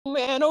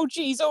Man, oh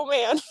geez, oh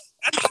man.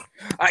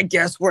 I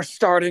guess we're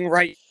starting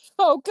right.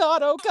 Oh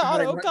god, oh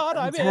god, oh god,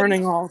 I'm in.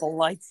 turning all the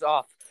lights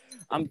off.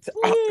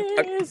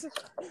 Please.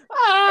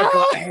 I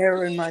got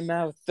hair in my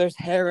mouth. There's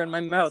hair in my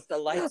mouth. The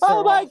lights are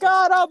Oh my off.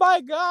 god, oh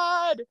my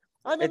god.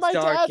 I'm in It's my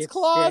dark, dad's it's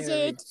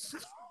closet.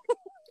 scary.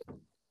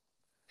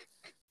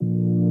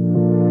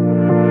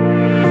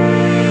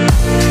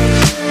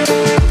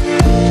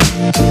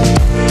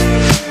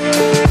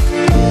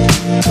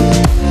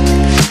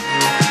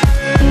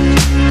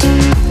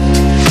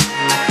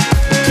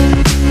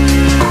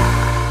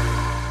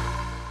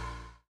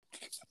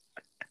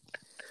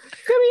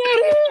 Get me out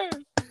of here.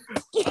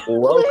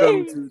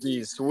 Welcome Please. to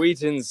the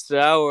Sweet and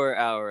Sour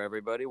Hour,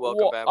 everybody.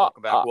 Welcome back.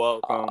 Welcome back.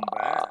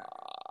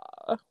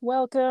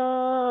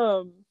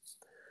 Welcome.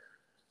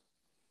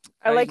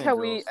 I like how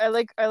we. I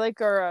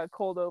like our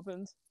cold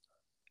opens.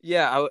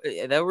 Yeah,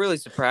 that really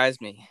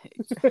surprised me.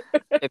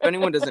 If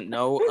anyone doesn't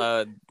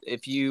know,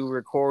 if you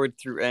record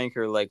through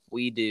Anchor like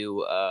we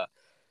do,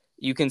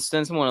 you can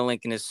send someone a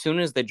link, and as soon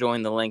as they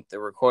join the link, the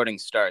recording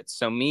starts.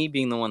 So me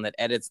being the one that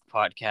edits the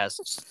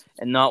podcast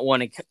and not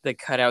wanting to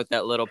cut out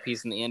that little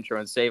piece in the intro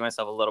and save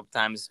myself a little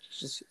time,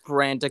 just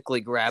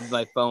frantically grabbed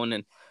my phone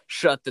and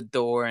shut the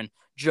door and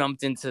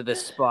jumped into the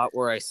spot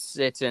where I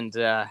sit, and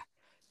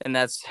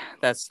that's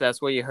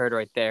what you heard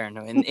right there.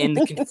 And in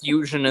the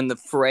confusion and the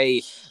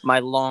fray, my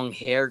long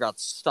hair got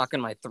stuck in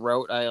my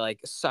throat. I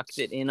sucked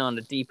it in on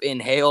a deep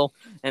inhale,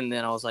 and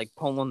then I was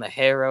pulling the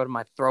hair out of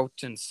my throat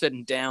and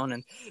sitting down,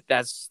 and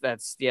that's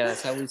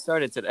how we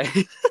started today.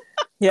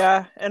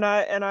 Yeah, and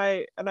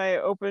I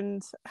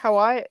opened how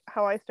I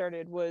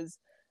started was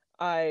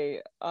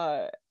I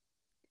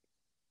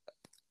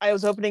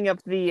was opening up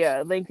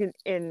the link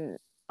in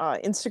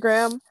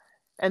Instagram,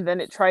 and then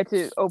it tried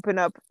to open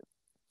up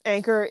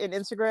Anchor in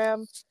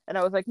Instagram, and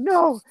I was like,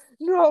 no.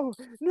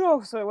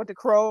 So I went to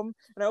Chrome,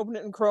 and I opened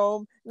it in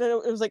Chrome, and then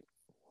it was like,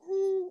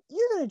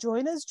 you're gonna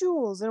join as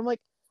Jules, and I'm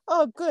like,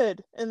 oh,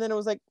 good. And then it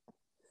was like,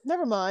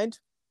 never mind,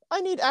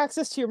 I need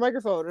access to your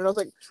microphone, and I was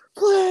like,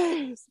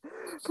 please,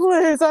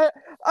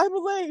 I'm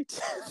late.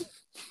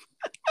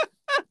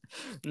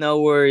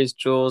 No worries,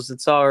 Jules.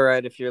 It's all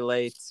right if you're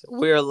late.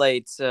 We're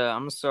late.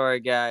 I'm sorry,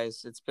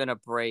 guys. It's been a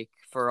break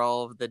for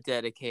all of the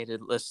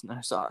dedicated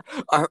listeners,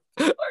 our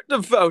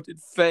devoted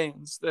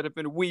fans that have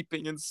been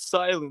weeping in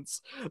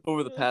silence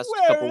over the past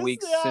couple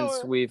weeks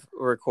since we've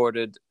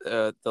recorded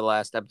the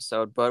last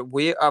episode. But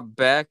we are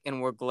back,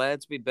 and we're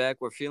glad to be back.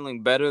 We're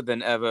feeling better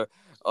than ever.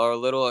 Our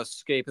little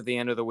escape at the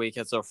end of the week.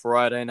 It's a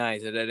Friday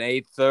night at an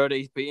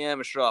 8:30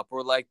 p.m. shop.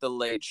 We're like the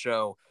Late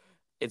Show.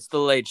 It's the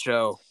Late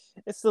Show.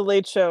 It's the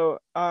Late Show.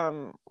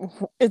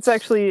 It's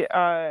actually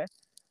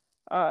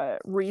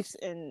Reese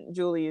and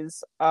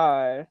Julie's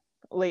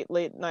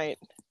late night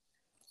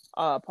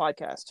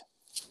podcast.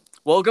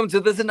 Welcome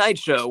to the Tonight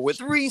Show with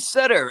Reese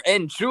Setter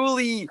and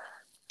Julie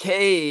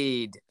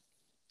Cade.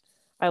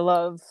 I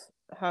love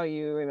how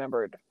you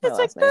remembered my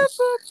last name.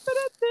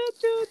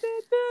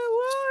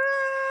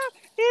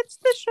 It's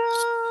the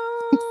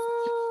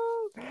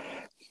show.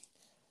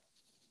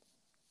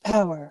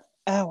 Power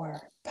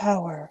hour.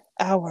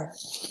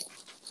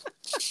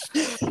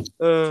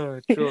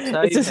 Jules,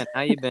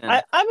 how you been?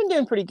 I've been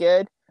doing pretty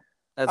good.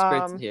 That's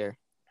great to hear.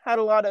 Had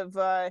a lot of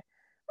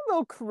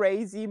little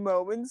crazy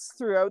moments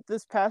throughout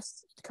this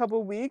past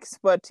couple weeks,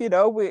 but we're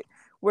living.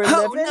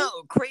 Oh no,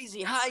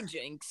 crazy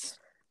hijinks.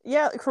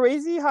 Yeah,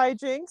 crazy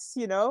hijinks.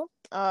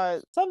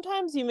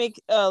 Sometimes you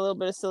make a little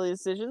bit of silly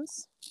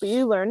decisions, but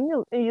you learn.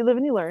 You live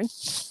and you learn.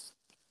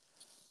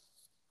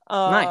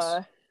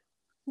 Nice.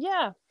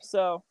 Yeah.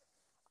 So,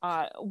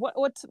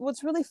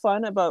 what's really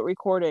fun about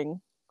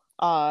recording,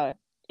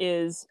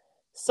 is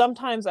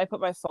sometimes I put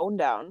my phone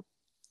down,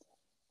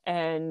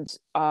 and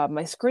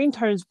my screen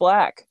turns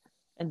black,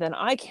 and then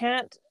I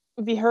can't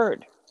be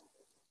heard.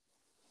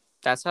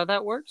 That's how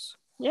that works?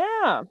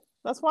 Yeah.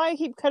 That's why I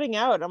keep cutting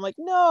out. I'm like,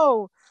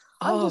 no,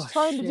 I'm just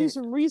trying to do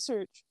some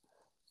research.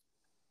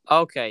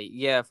 Okay,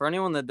 yeah, for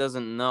anyone that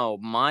doesn't know,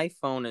 my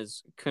phone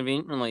is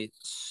conveniently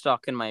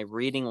stuck in my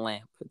reading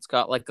lamp. It's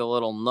got a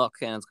little nook,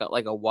 and it's got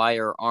a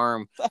wire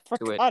arm to it. I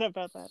forgot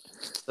about that.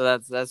 So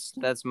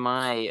that's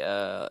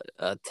my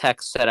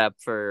tech setup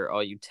for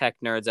all you tech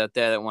nerds out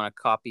there that want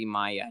to copy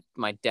my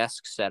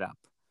desk setup.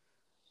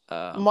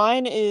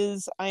 Mine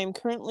is, I am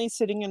currently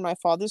sitting in my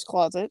father's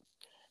closet,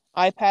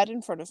 iPad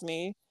in front of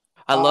me.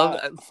 I love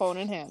phone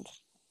in hand.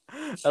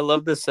 I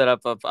love the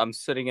setup of I'm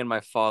sitting in my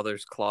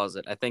father's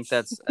closet. I think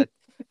that's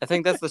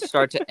the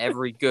start to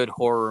every good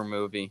horror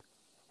movie.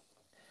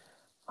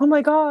 Oh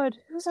my god,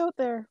 who's out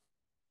there?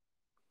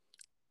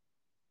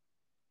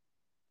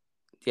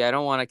 Yeah, I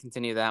don't want to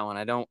continue that one.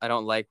 I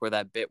don't like where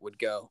that bit would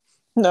go.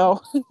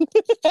 No.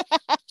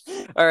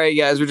 All right,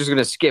 guys, we're just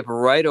gonna skip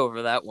right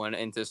over that one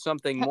into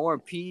something more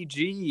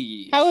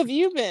PG. How have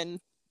you been?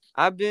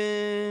 I've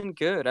been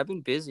good. I've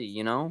been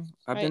busy, I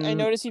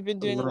noticed you've been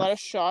doing a lot of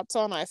shots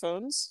on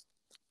iPhones.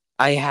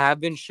 I have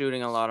been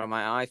shooting a lot on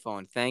my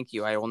iPhone. Thank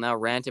you. I will now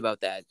rant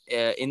about that.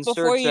 Insert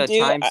Before you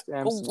do,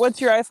 timestamps. What's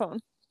your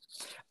iPhone?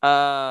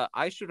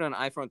 I shoot an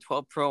iPhone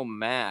 12 Pro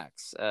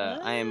Max. Oh,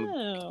 I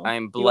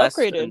am you blessed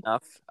upgraded.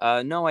 enough.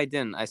 No, I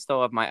didn't. I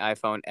still have my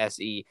iPhone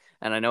SE,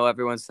 and I know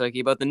everyone's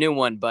talking about the new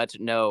one, but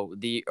no,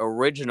 the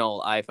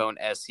original iPhone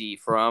SE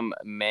from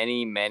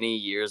many, many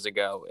years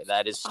ago.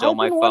 That is still I've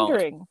my been phone.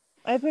 wondering.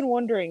 I've been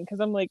wondering because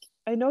I'm like,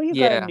 I know you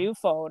got a Yeah. new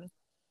phone,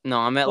 No,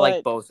 I'm at like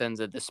but both ends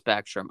of the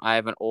spectrum. I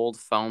have an old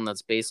phone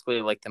that's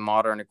basically like the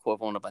modern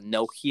equivalent of a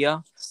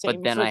Nokia, but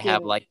same then I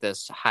have freaking like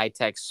this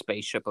high-tech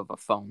spaceship of a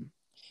phone.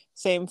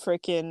 same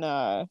freaking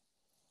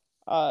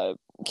uh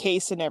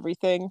case and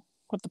everything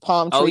with the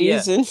palm Oh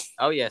yeah. trees and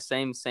Oh yeah,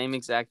 same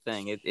exact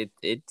thing.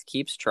 It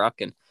keeps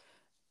trucking.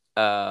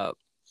 Uh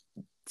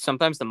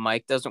Sometimes the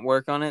mic doesn't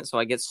work on it, so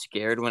I get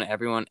scared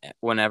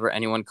whenever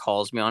anyone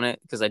calls me on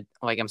it because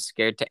I'm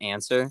scared to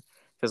answer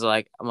because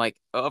I'm like,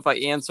 oh, if I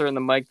answer and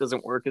the mic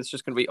doesn't work, it's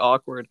just gonna be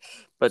awkward.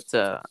 But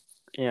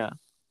yeah.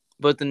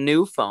 But the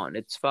new phone,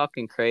 it's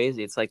fucking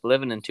crazy. It's like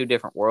living in two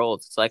different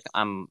worlds. It's like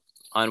I'm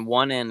on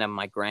one end, I'm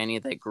my granny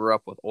that grew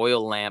up with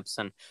oil lamps,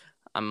 and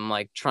I'm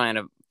like trying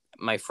to.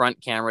 My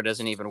front camera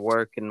doesn't even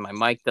work, and my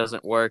mic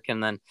doesn't work,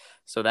 and then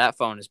so that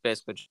phone is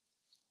basically just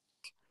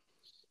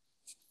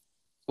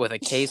with a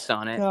case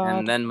on it, and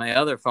God. then my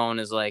other phone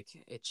is like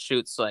it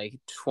shoots like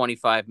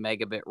 25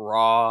 megabit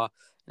raw,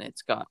 and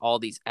it's got all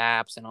these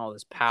apps and all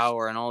this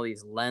power and all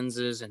these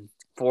lenses and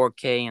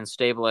 4K and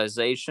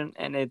stabilization,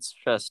 and it's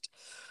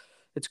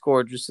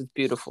gorgeous, it's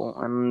beautiful,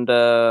 and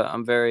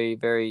I'm very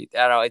very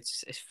I don't know,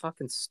 it's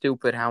fucking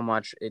stupid how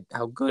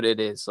good it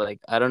is.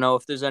 Like I don't know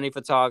if there's any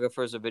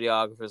photographers or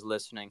videographers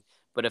listening,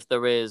 but if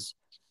there is,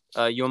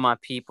 you're my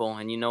people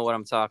and you know what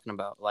I'm talking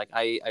about. Like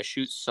I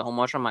shoot so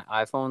much on my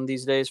iPhone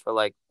these days for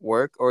like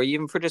work or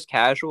even for just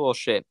casual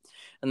shit.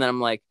 And then I'm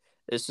like,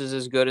 this is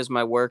as good as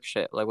my work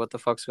shit. Like what the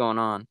fuck's going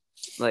on?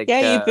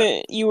 Yeah,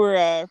 Like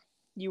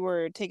you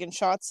were taking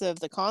shots of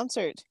the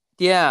concert.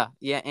 yeah,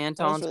 That was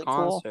Anton's really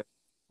cool. concert.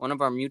 One of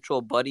our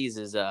mutual buddies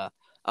is a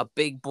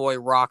big boy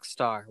rock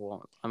star.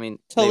 Well, I mean,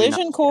 maybe not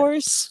Collision yet.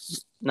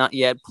 course. Not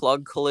yet.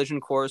 Plug Collision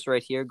Course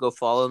right here. Go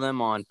follow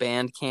them on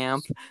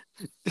Bandcamp.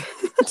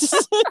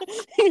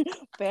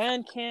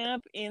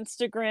 Bandcamp,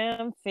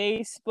 Instagram,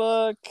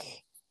 Facebook.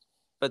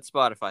 But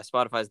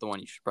Spotify's the one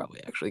you should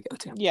probably actually go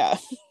to. Yeah.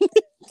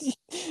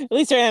 At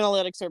least our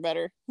analytics are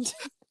better.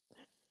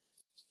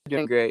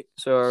 Doing great.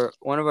 So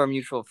one of our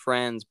mutual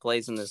friends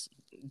plays in this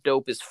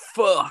dope as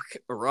fuck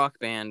rock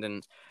band,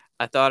 and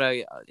I thought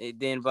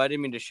they invited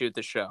me to shoot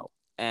the show,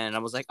 and I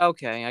was like,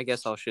 okay, I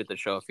guess I'll shoot the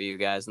show for you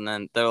guys. And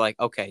then they're like,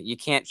 okay, you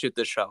can't shoot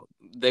the show.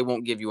 They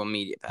won't give you a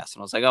media pass.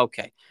 And I was like,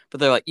 okay, but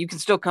they're like, you can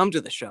still come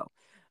to the show.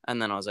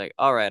 And then I was like,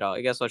 all right,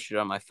 I guess I'll shoot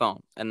on my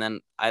phone. And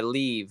then I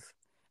leave,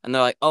 and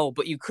they're like, oh,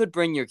 but you could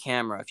bring your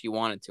camera if you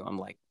wanted to. I'm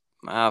like,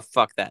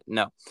 fuck that,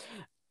 no.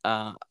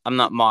 I'm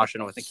not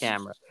moshing with a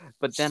camera.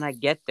 But then I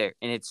get there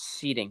and it's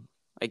seating.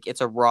 Like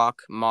it's a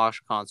rock mosh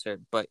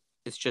concert, but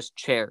it's just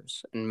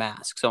chairs and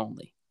masks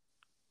only.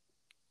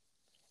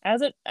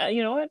 As it,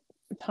 you know what?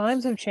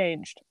 Times have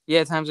changed.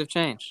 Yeah, times have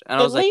changed. And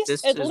I was like,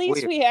 this At is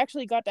least weird. we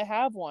actually got to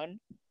have one.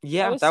 I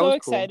Yeah, was that so was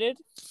cool. excited.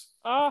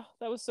 Ah,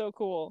 that was so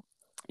cool.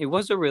 It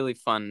was a really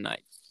fun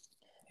night.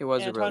 It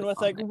was a Anton really was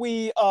fun like, night.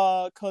 "We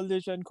are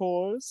Collision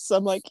Course."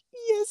 I'm like,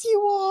 "Yes, you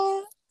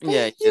are.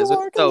 Yeah, it You is.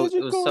 are It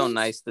Collision was so Course."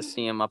 nice to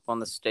see him up on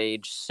the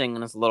stage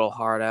singing his little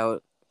heart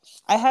out.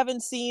 I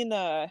haven't seen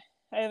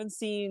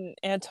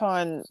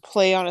Anton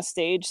play on a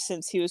stage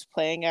since he was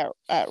playing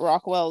at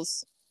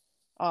Rockwell's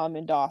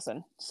in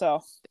Dawson.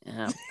 So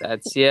Yeah,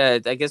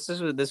 I guess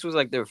this was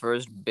like their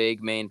first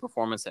big main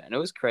performance, and it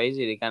was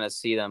crazy to kind of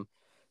see them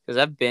because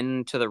I've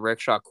been to the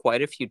Rickshaw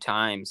quite a few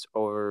times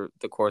over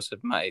the course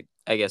of my,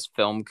 I guess,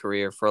 film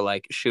career for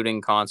like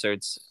shooting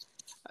concerts.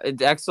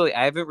 Actually,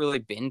 I haven't really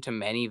been to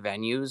many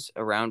venues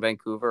around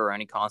Vancouver or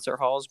any concert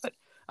halls, but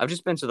I've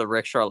just been to the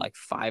Rickshaw like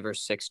 5 or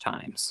 6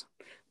 times.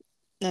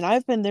 and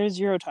I've been there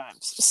 0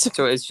 times. So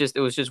So it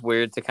was just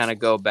weird to kind of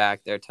go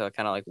back there to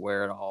kind of like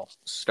where it all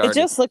it started.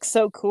 just looks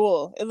so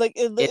cool. It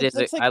It is.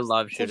 looks like I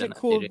love such a shooting that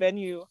cool video.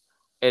 venue.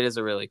 It is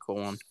a really cool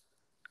one.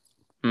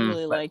 I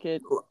really But like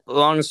it.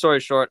 long story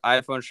short,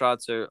 iPhone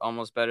shots are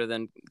almost better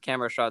than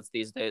camera shots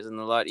these days and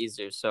a lot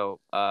easier.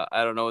 So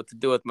I don't know what to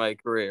do with my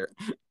career.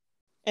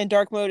 And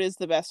dark mode is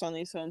the best on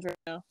these phones right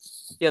now.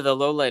 Yeah, the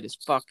low light is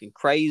fucking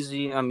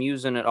crazy. I'm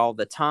using it all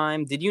the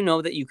time. Did you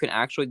know that you can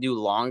actually do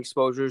long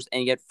exposures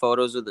and get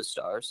photos of the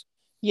stars?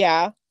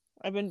 Yeah,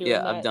 I've been Yeah, doing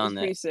I've that. It's done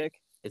pretty that.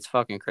 sick. It's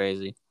fucking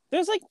crazy.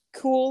 There's like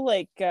cool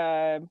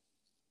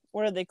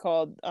what are they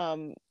called?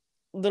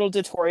 Little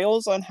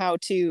tutorials on how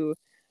to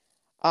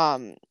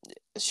um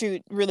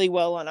shoot really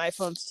well on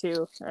iPhones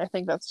too. I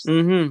think that's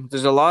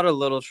There's a lot of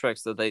little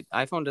tricks that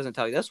iPhone doesn't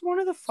tell you. That's one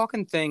of the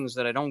fucking things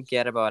that I don't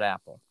get about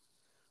Apple.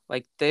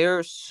 Like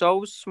they're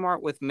so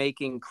smart with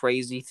making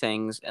crazy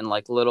things and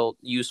like little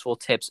useful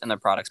tips in their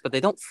products, but they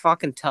don't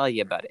fucking tell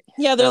you about it.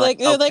 yeah. They're like,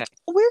 They're okay, like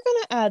we're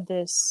gonna add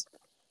this,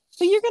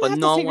 but you're gonna but have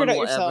to no figure it one out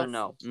will ever yourself.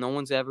 know. No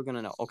one's ever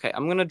gonna know. Okay,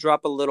 I'm gonna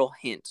drop a little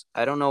hint.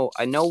 I don't know.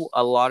 I know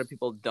a lot of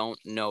people don't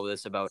know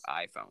this about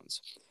iPhones.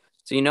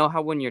 So you know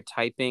how when you're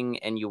typing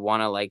and you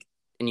want to like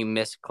and you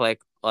misclick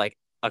like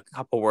a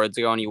couple words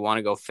ago and you want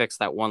to go fix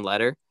that one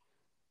letter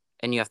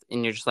and you're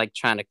just like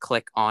trying to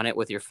click on it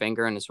with your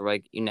finger and it's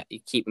like you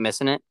keep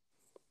missing it.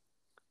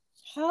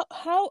 How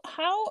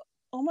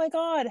oh my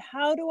god,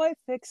 how do I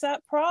fix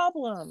that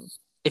problem?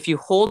 If you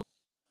hold,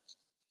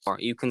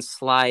 you can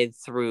slide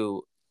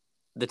through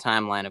the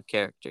timeline of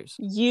characters.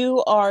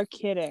 You are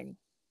kidding.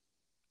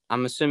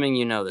 I'm assuming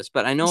you know this,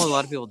 but I know a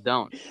lot of people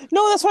don't.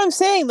 No, that's what I'm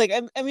saying. Like,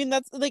 I mean,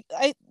 that's like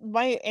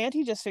my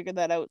auntie just figured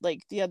that out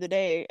like the other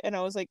day, and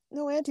I was like,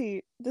 no,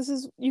 auntie,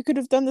 you could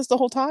have done this the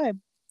whole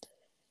time.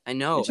 I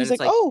know, And she's it's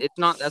like, oh,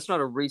 that's not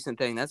a recent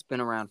thing. That's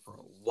been around for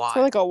a while.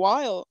 for like a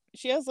while.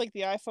 She has like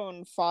the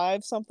iPhone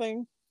 5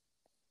 something.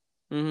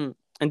 Mm-hmm.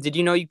 And did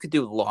you know you could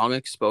do long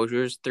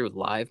exposures through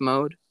live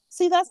mode?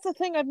 See, that's the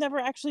thing. I've never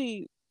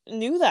actually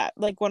knew that.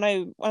 Like when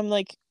I'm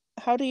like,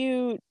 how do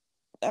you?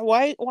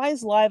 Why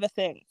is live a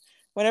thing?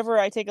 Whenever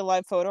I take a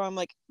live photo, I'm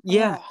like,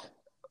 Yeah. ugh.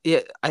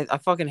 Yeah, I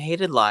fucking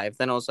hated live.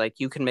 Then I was like,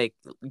 you can make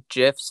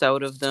GIFs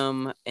out of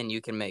them, and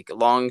you can make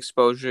long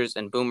exposures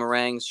and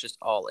boomerangs just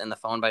all in the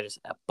phone by just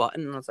a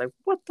button. And I was like,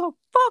 what the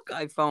fuck,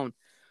 iPhone?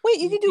 Wait,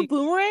 you can do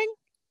boomerang?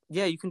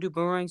 Yeah, you can do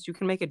boomerangs. You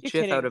can make a You're GIF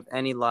kidding. out of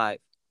any live.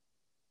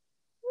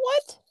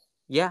 What?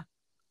 Yeah.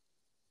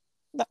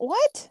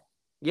 What?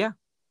 Yeah.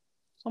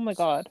 Oh my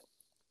god.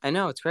 I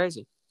know, it's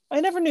crazy. I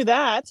never knew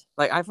that.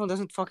 Like, iPhone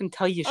doesn't fucking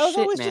tell you I was shit,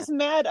 always man. just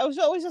mad. I was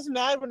always just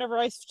mad whenever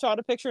I shot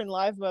a picture in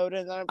live mode,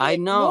 and I'm I like,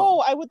 know.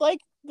 no, I would like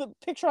the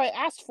picture I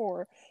asked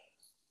for.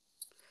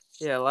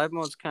 Yeah, live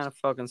mode's kind of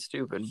fucking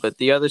stupid, but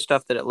the other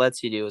stuff that it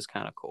lets you do is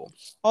kind of cool.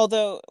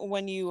 Although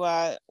when you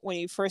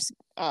first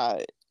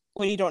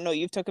when you don't know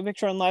you've took a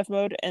picture on live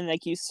mode and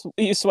like you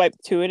swipe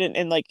to it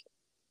and like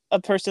a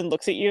person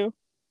looks at you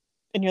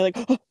and you're like,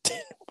 oh,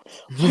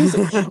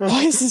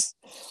 why is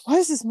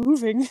this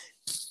moving?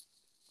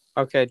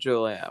 Okay,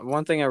 Julia,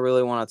 one thing I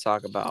really want to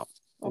talk about.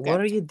 Okay.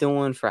 What are you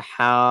doing for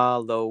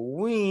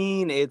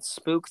Halloween? It's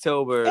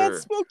Spooktober.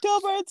 It's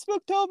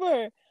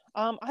Spooktober.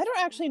 I don't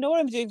actually know what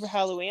I'm doing for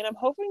Halloween. I'm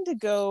hoping to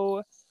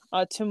go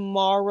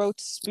tomorrow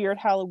to Spirit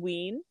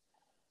Halloween.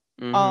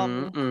 What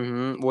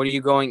are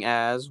you going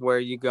as? Where are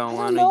you going?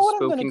 I don't know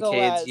what I'm gonna spooking go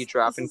kids? as. You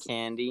dropping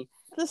candy?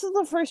 This is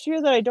the first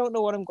year that I don't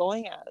know what I'm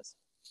going as.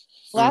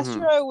 Last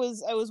year I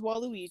was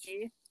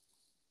Waluigi.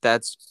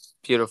 That's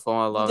beautiful.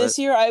 I love it. This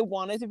year I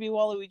wanted to be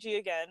Waluigi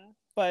again,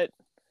 but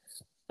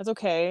that's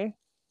okay.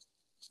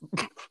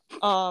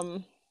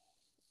 But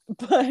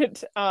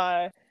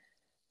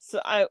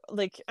so I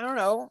don't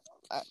know.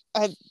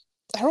 I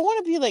don't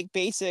want to be like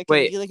basic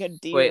and be like a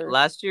deer. Wait,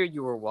 last year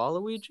you were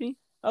Waluigi?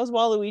 I was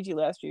Waluigi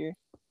last year.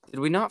 Did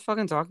we not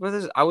fucking talk about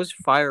this? I was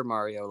Fire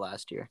Mario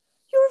last year.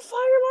 You were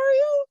Fire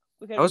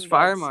Mario? I was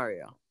Fire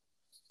Mario.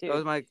 Dude. That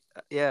was my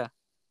yeah.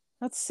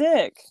 That's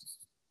sick.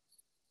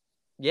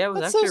 Yeah, it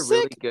was actually a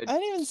really good. I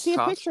didn't even see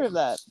a picture of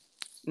that.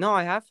 No,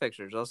 I have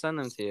pictures. I'll send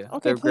them to you.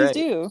 Okay, please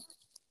do.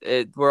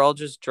 We're all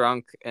just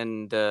drunk,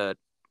 and I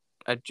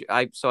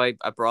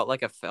brought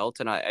like a felt,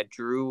 and I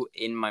drew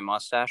in my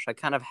mustache. I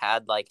kind of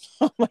had like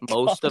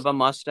most of a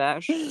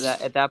mustache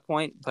at that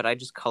point, but I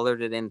just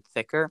colored it in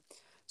thicker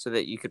so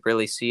that you could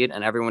really see it,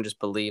 and everyone just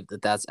believed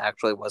that that's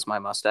actually was my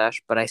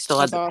mustache. But I still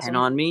had the pen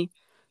on me.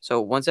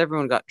 So once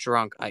everyone got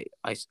drunk, I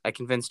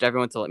convinced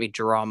everyone to let me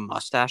draw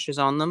mustaches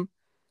on them.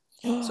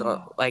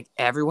 So like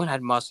everyone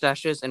had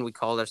mustaches, and we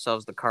called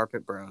ourselves the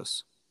Carpet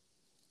Bros.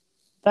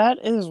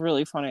 That is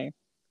really funny.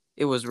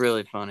 It was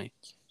really funny.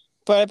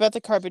 But I bet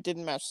the carpet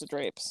didn't match the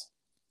drapes.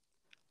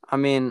 I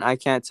mean, I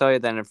can't tell you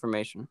that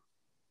information.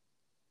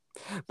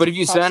 But if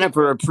you sign up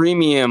for a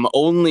premium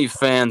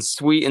OnlyFans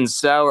sweet and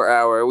sour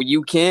hour,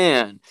 you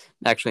can.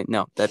 Actually,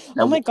 no, that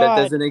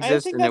doesn't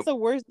exist. I think that's the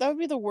worst. That would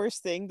be the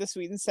worst thing. The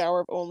sweet and sour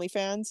of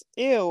OnlyFans.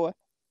 Ew.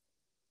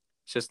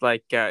 It's just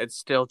like it's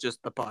still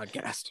just the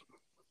podcast.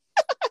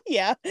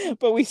 Yeah,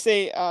 but we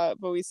say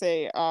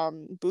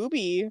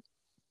booby.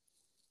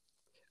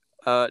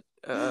 Foot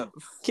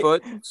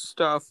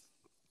stuff.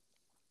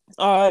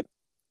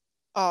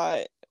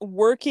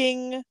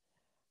 Working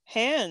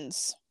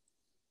hands.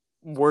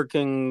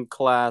 Working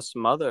class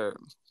mother.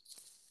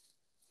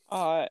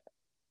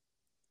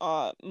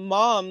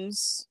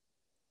 Moms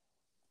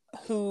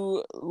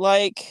who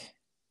like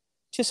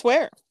to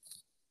swear.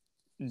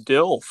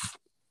 DILF.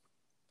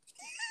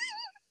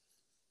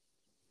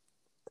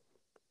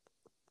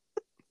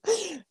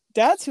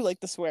 Dads who like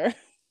to swear.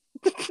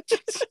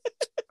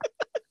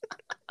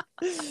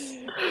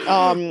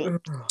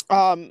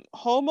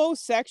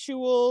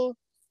 Homosexual.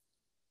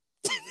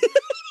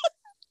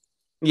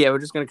 Yeah, we're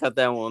just gonna cut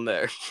that one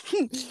there.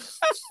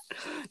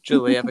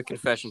 Julie, I have a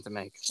confession to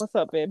make. What's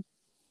up, babe?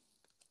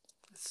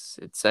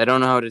 It's I don't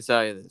know how to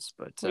tell you this,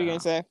 but what are you gonna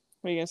say?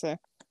 What are you gonna say?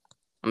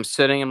 I'm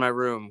sitting in my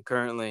room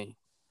currently,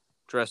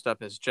 dressed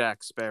up as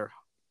Jack Sparrow.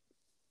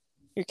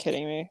 You're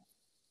kidding me.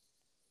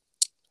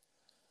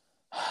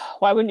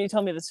 Why wouldn't you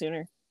tell me this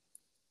sooner?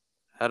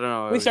 I don't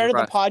know. We started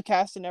the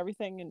podcast and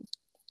everything, and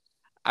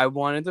I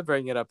wanted to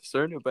bring it up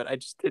sooner, but I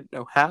just didn't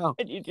know how.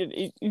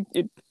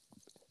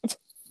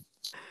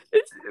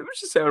 it was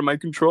just out of my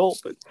control,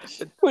 but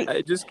What,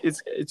 it just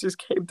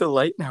came to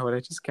light now, and I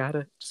just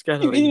gotta you're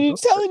ignore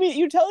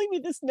it. telling me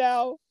this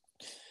now,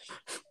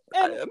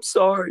 and I'm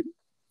sorry.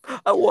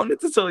 I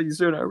wanted to tell you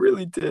soon. I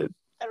really did.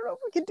 I don't know if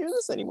we can do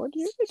this anymore. Do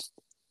you?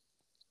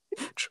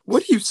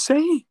 What are you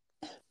saying?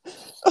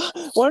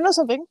 Want to know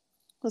something?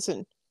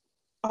 Listen,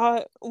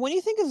 when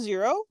you think of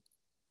Zero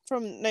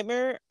from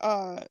Nightmare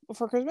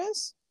Before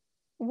Christmas,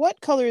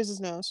 what color is his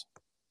nose?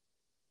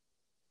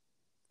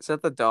 Is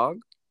that the dog?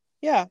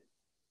 Yeah,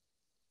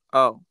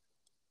 Oh,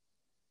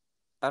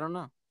 I don't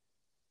know.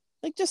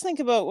 like just think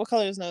about what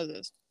color his nose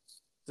is.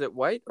 Is it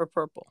white or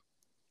purple?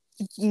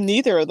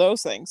 Neither of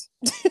those things.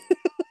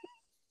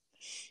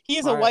 He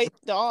is a All right. white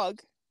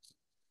dog.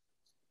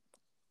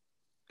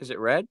 Is it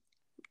red?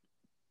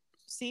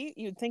 See,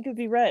 you'd think it'd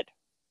be red,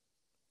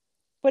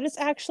 but it's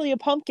actually a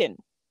pumpkin.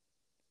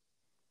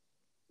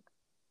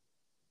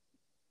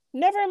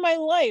 Never in my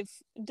life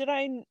did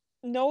I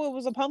know it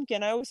was a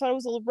pumpkin. I always thought it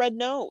was a red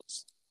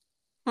nose.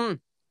 Hmm.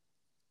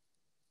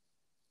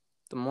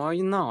 The more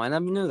you know. I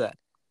never knew that.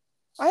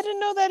 I didn't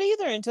know that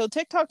either until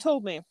TikTok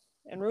told me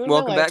and ruined my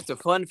Welcome life. back to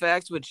Fun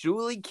Facts with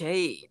Julie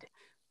Cade.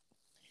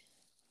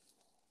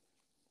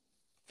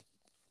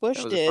 Bush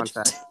That was a did.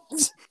 fun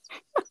fact.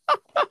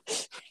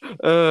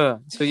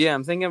 So yeah,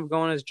 I'm thinking of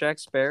going as Jack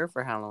Sparrow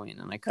for Halloween,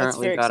 and I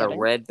currently very got exciting.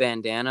 a red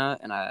bandana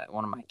and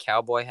one of my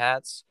cowboy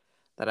hats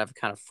that I've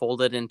kind of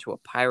folded into a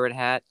pirate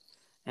hat,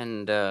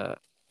 and yeah,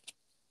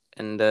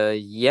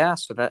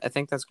 so that I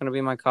think that's going to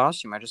be my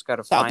costume. I just got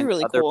to That'd be find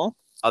really cool.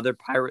 other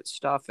pirate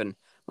stuff, and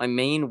my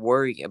main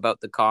worry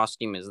about the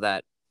costume is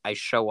that I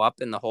show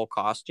up in the whole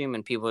costume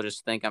and people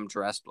just think I'm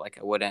dressed like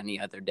I would any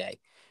other day,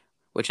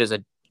 which is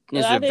a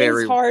That is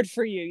very hard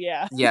for you,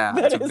 yeah.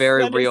 it's a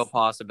very real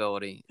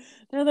possibility.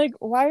 They're like,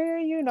 why are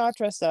you not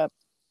dressed up?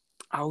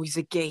 Oh, he's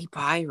a gay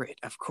pirate,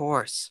 of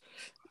course.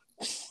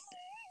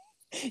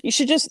 You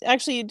should just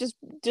obtain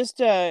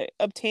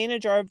a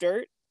jar of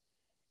dirt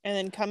and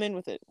then come in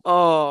with it.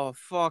 Oh,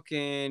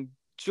 fucking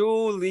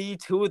Julie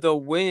to the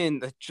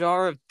wind, the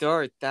jar of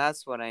dirt.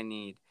 That's what I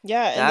need.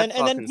 Yeah, That and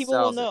then fucking people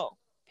will sells it. know.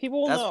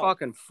 People will That's know.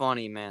 fucking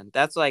funny, man.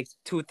 That's like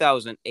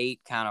 2008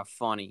 kind of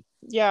funny.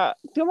 Yeah.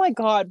 Oh my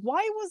god,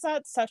 why was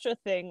that such a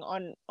thing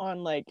on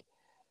like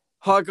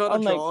I got a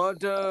on like jar of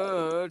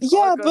dirt. I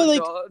yeah, got but a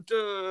like jar of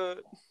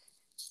dirt.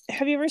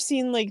 have you ever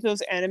seen like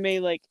those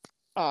anime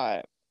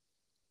uh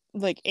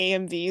like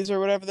AMVs or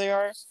whatever they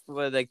are?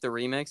 What, like the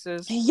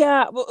remixes?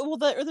 Yeah,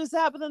 there's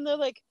that, but then they're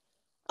like,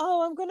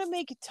 oh, I'm gonna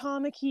make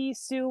Tamaki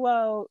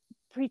Suo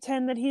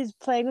pretend that he's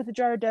playing with a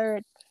jar of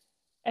dirt,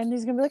 and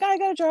he's gonna be like, I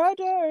got a jar of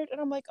dirt,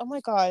 and I'm like, oh my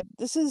god,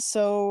 this is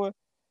so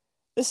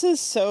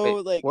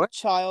Wait, like what?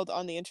 child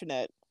on the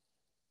internet.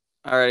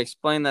 All right,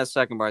 explain that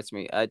second part to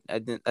me. I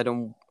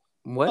don't.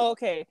 What? Oh,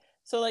 okay,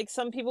 so like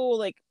some people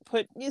will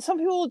some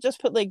people will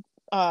just put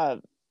uh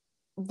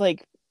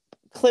like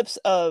clips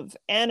of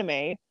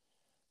anime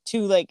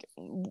to like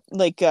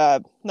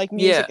music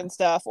Yeah, and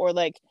stuff, or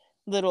like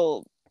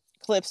little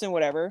clips and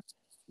whatever.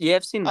 yeah,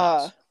 I've seen Uh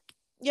those.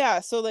 yeah,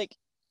 so like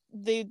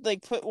they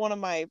like put one of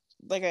my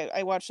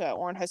I watched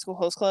Oran High School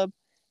Host Club,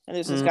 and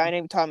there's this guy Mm.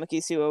 named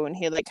Tamaki Suo, and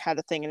he like had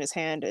a thing in his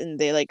hand, and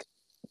they like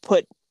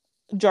put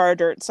Jar of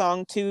Dirt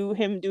song to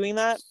him doing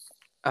that.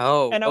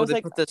 Oh, And I was they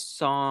like, put the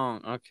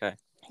song. Okay.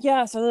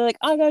 yeah, so they're like,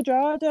 I got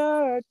Jar of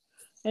Dirt,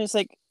 and it's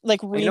like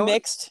You know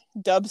what? remixed,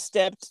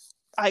 dubstepped,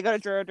 I got a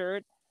Jar of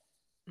Dirt,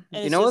 and You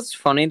it's know what's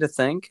just funny to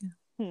think?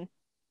 hmm.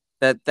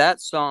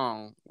 That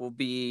song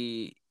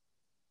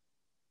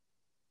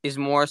is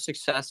more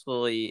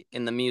successfully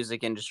in the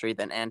music industry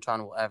than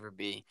Anton will ever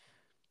be.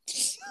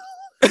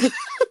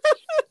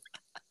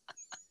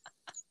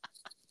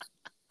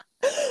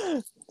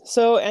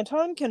 So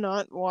Anton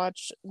cannot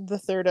watch the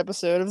third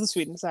episode of the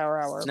Sweet and Sour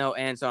Hour. No,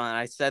 Anton,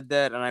 I said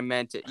that and I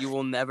meant it. You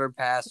will never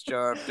pass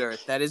Jar of Dirt.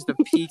 That is the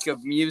peak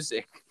of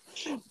music.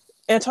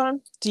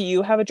 Anton, do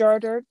you have a jar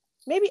of dirt?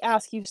 Maybe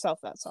ask yourself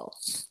that self.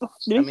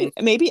 mean-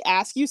 Maybe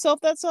ask yourself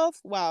that self.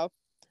 Wow.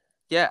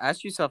 Yeah,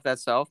 ask yourself that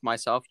self,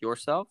 myself,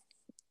 yourself.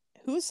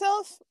 Whose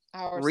self?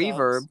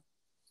 Reverb.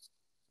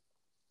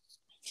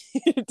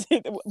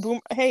 Ourselves. Boom.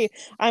 Hey,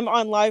 I'm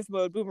on live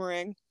mode.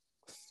 Boomerang.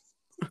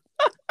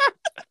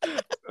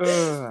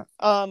 Ugh.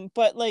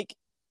 But like,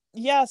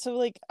 yeah. So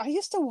like, I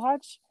used to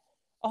watch.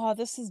 Oh,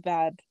 this is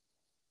bad.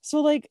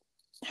 So like,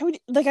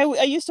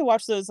 I used to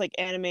watch those like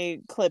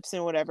anime clips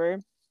and whatever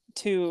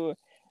to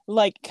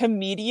like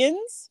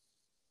comedians.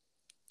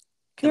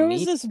 There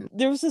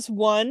was this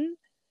one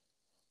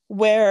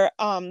where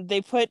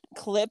they put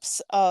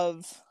clips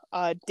of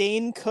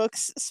Dane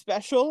Cook's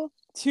special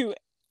to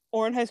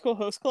Oran High School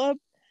Host Club,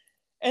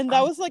 and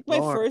that Oh, was like my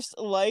Lord. first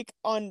like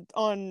on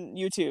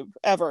YouTube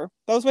ever.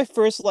 That was my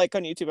first like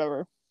on YouTube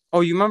ever.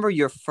 Oh, you remember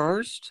your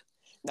first?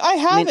 I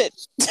have it.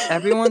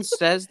 Everyone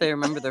says they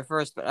remember their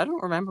first, but I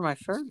don't remember my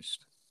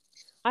first.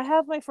 I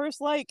have my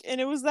first like,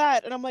 and it was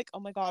that, and I'm like, oh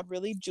my god,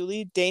 really,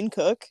 Julie Dane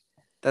Cook?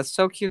 That's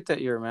so cute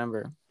that you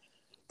remember.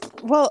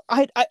 Well,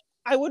 I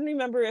wouldn't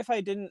remember if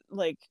I didn't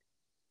like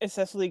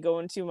excessively go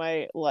into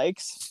my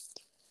likes.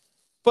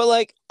 But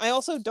like, I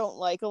also don't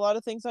like a lot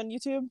of things on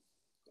YouTube.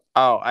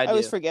 Oh, I I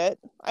always do. forget.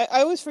 I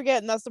always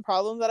forget, and that's the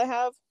problem that I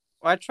have.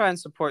 Well, I try and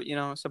support,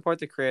 support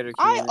the creator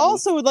I community.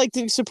 also would like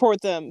to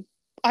support them.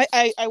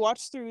 I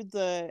watch through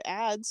the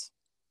ads.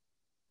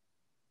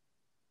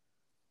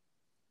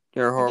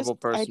 You're a I just horrible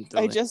I person,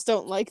 I Julie. just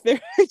don't like their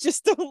I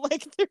just don't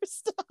like their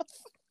stuff.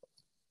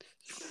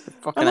 You're a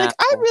I'm fucking like,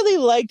 I asshole. really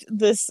liked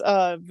this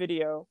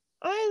video.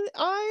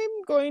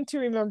 I'm going to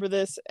remember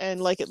this and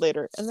like it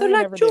later, and then They're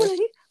I like, never do.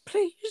 Julie,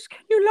 please, can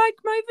you like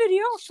my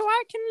video so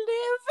I can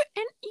live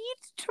and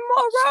eat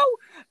tomorrow?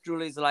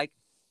 Julie's like,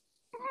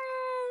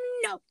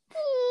 no,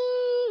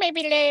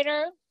 Maybe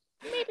later.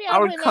 Maybe I'll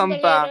I'll remember come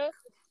back. later.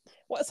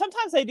 Well,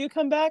 sometimes I do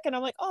come back and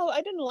I'm like, oh,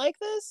 I didn't like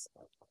this,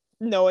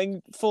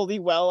 knowing fully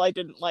well I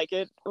didn't like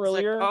it It's like,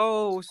 earlier.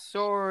 oh,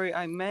 sorry,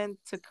 I meant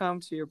to come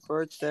to your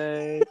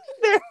birthday.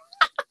 There,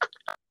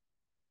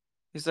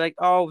 He's like,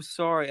 oh,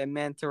 sorry, I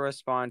meant to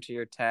respond to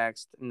your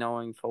text,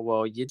 knowing full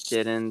well you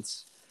didn't.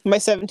 my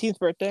 17th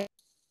birthday.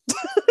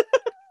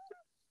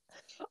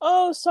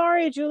 Oh,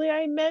 sorry, Julie.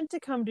 I meant to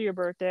come to your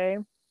birthday.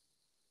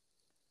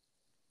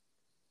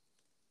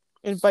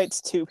 Invites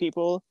 2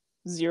 people,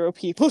 0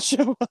 people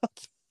show up.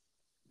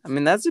 I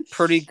mean, that's a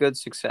pretty good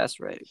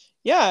success rate.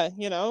 Yeah,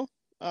 100%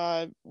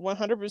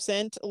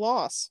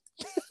 loss.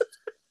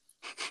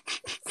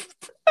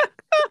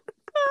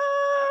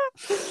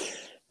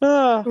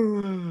 Ah,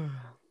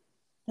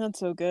 not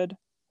so good.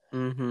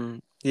 Mm-hmm.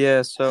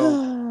 Yeah, so I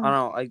don't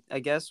know. I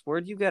guess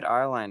where do you get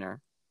eyeliner?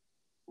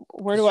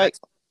 Where Because do I?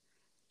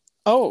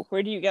 Oh,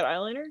 where do you get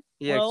eyeliner?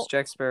 Because Well,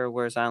 Jack Sparrow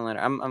wears eyeliner.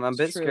 I'm a it's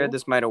bit scared true.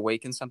 this might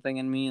awaken something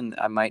in me, and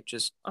I might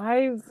just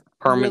I've really,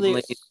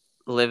 permanently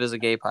live as a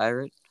gay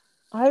pirate.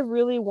 I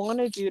really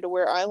wanted you to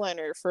wear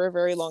eyeliner for a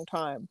very long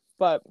time,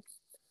 but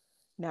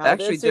now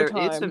Actually, is your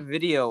there is a time.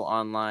 video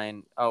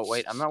online. Oh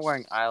wait, I'm not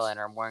wearing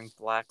eyeliner. I'm wearing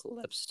black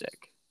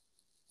lipstick.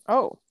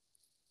 Oh,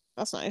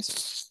 that's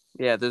nice.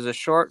 Yeah, there's a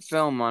short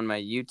film on my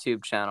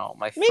YouTube channel.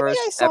 My Maybe first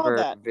I saw ever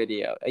that.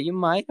 video. You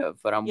might have,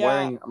 but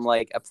Yeah,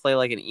 I play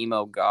like an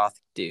emo goth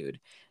dude,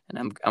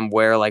 and I'm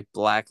wear like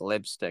black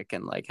lipstick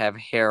and like have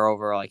hair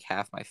over like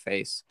half my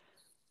face,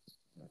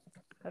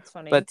 that's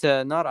funny. but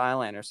not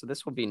eyeliner. So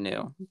this will be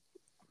new.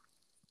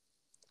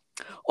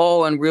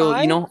 Oh, and real,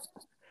 I do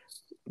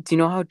you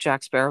know how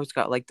Jack Sparrow's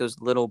got like those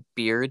little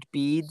beard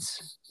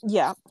beads?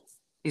 Yeah,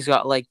 He's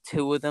got like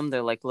two of them.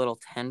 They're like little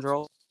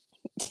tendrils.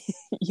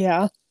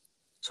 yeah.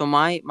 So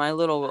my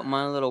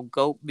little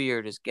goat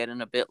beard is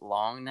getting a bit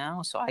long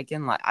now, so I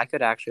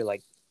could actually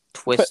like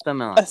Put twist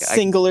them and a like I could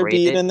singular braid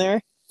bead it. in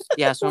there.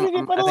 Yeah, so What if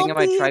you put a I think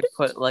little if I try bead? to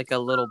put like a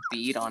little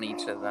bead on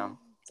each of them,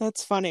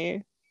 That's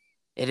funny.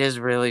 it is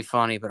really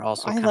funny, but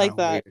also I kind like of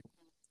that.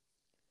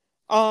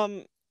 weird.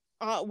 Um,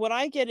 what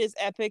I get is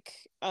Epic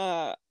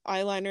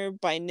eyeliner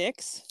by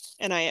NYX,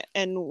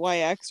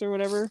 NYX or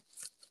whatever.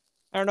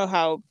 I don't know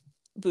how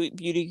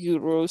beauty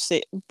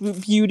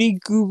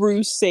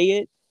gurus say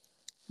it,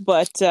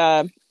 but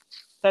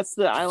that's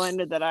the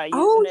eyeliner that I use,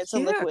 Oh and it's a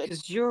yeah, liquid.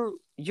 because you're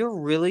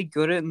really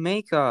good at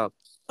makeup.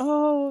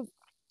 Oh,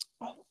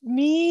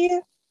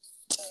 me?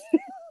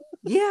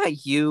 Yeah,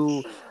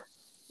 you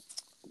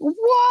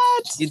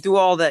What? do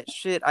all that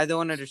shit. I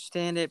don't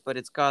understand it, but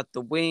it's got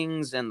the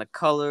wings and the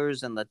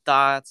colors and the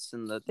dots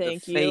and the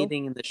Thank you.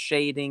 fading and the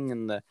shading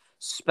and the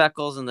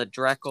speckles and the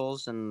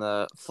dreckles and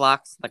the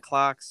flocks and the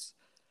clocks.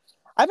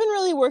 I've been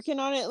really working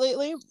on it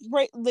lately.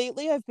 Right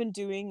lately, I've been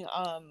doing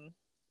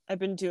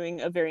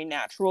a very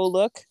natural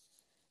look,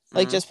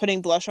 like Mm-hmm. just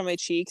putting blush on my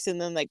cheeks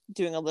and then like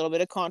doing a little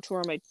bit of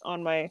contour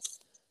on my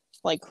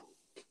like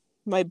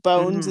my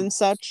bones Mm-hmm. and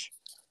such.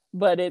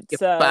 But Your it's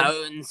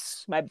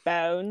bones. my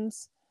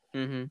bones.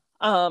 Mm-hmm.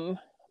 Um,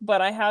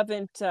 but I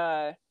haven't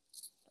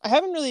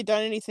really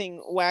done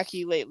anything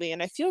wacky lately,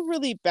 and I feel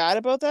really bad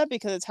about that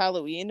because it's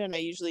Halloween and I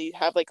usually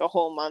have like a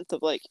whole month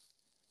of like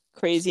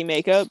crazy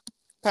makeup.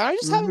 But I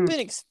just haven't Mm-hmm.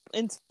 been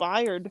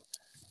inspired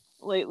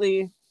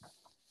lately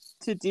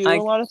to do a I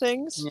lot of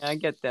things. Yeah, I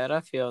get that.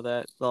 I feel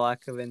that the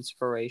lack of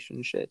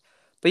inspiration shit.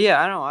 But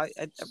yeah, I don't know. I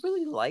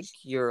really like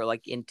your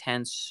like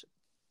intense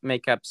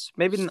makeups.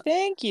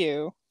 Thank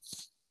you.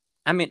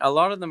 I mean, a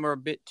lot of them are a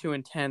bit too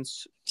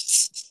intense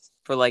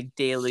for like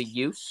daily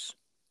use.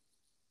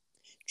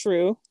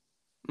 True.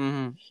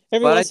 Mm-hmm.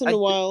 Every But once in a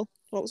while,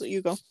 what was it?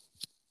 You go.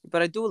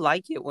 I do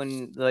like it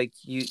when like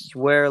you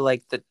wear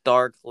like the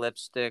dark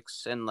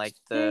lipsticks and like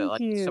the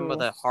Thank like some of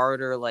you. the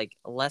harder like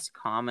less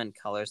common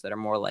colors that are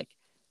more like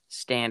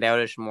stand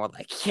outish, more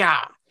like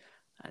yeah.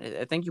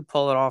 I think you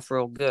pull it off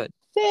real good.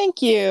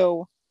 Thank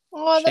you.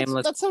 Oh,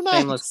 Shameless that's so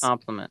shameless nice.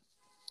 compliment.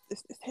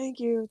 Thank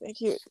you.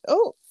 Thank you.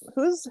 Oh,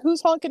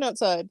 who's honking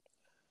outside?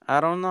 I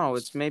don't know.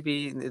 It's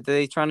maybe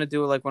they trying to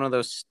do like one of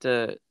those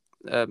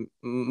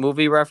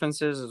movie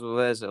references.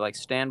 What is it like?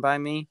 Stand by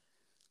Me.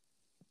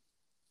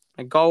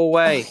 Like, go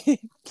away.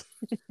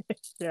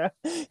 Yeah.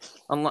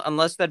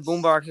 Unless that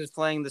boombox is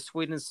playing the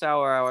sweet and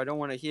sour hour, I don't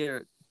want to hear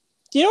it.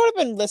 Do you know what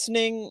I've been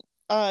listening?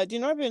 Do you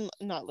know what I've been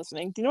not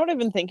listening? Do you know what I've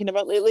been thinking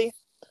about lately?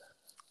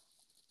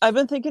 I've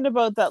been thinking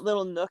about that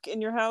little nook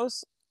in your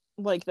house,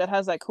 like that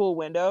has that cool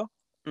window.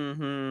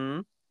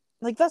 Mm-hmm.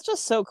 Like that's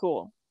just so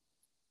cool.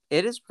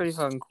 It is pretty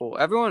fucking cool.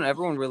 Everyone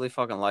really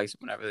fucking likes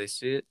it whenever they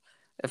see it.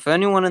 If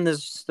anyone in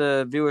this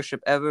viewership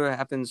ever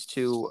happens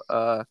to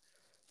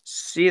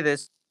see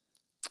this,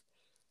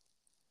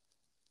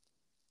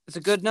 it's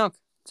a good nook.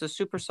 It's a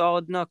super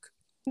solid nook.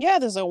 Yeah,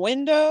 there's a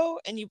window,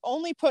 and you've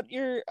only put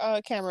your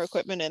camera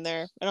equipment in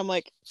there, and I'm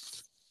like,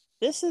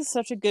 this is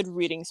such a good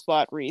reading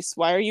spot, Reese.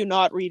 Why are you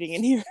not reading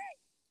in here?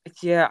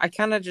 Yeah, I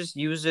kind of just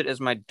use it as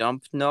my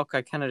dump nook.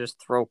 I kind of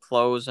just throw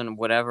clothes and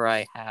whatever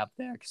I have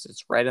there because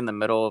it's right in the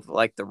middle of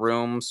like the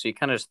room. So you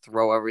kind of just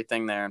throw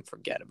everything there and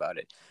forget about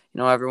it. You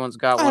know, everyone's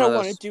got I one of don't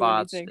want those to do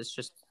spots. anything.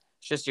 It's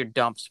just your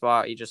dump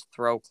spot. You just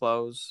throw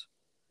clothes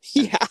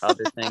and Yeah.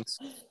 other things.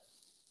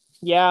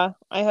 Yeah,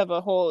 I have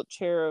a whole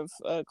chair of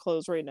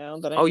clothes right now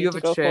that I Oh, you need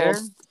have to a go fold.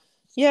 chair?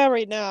 Yeah,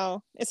 right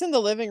now. It's in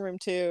the living room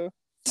too.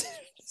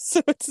 So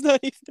it's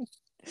not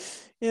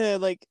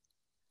even like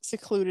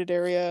secluded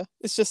area.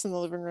 It's just in the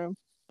living room.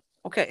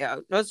 Okay,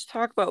 let's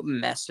talk about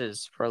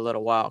messes for a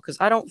little while because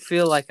I don't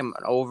feel like I'm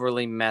an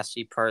overly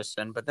messy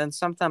person, but then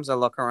sometimes I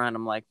look around,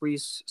 I'm like,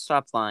 Reese,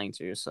 stop lying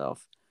to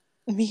yourself.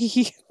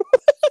 Me.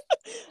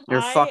 You're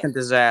a I fucking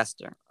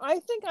disaster. I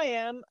think I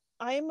am.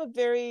 I'm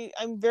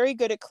very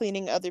good at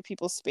cleaning other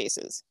people's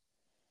spaces.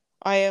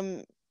 I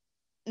am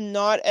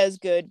not as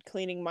good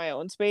cleaning my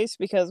own space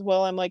because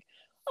well, I'm like,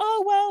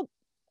 "Oh, well,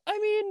 I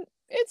mean,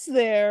 it's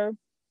there.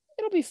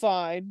 It'll be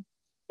fine.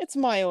 It's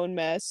my own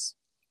mess."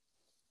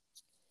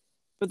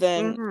 But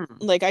then Hmm.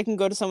 like I can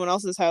go to someone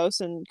else's house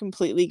and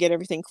completely get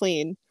everything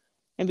clean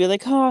and be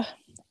like, "Oh,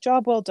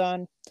 job well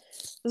done.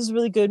 This is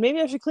really good. Maybe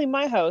I should clean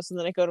my house." And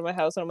then I go to my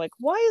house and I'm like,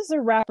 "Why is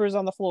there wrappers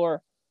on the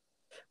floor?"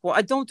 Well,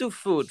 I don't do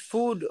food.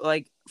 Food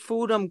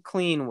I'm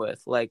clean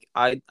with. Like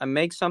I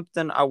make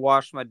something, I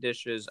wash my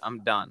dishes,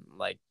 I'm done.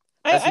 Like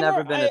that's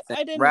never been a thing.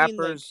 I didn't mean like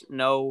Wrappers,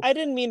 no. I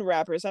didn't mean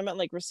wrappers. I meant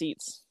like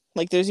receipts.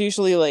 Like there's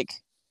usually like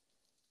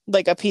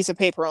a piece of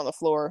paper on the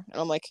floor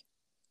and I'm like,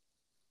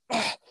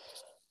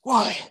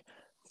 why?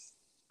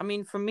 I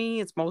mean, for me,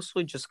 it's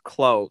mostly just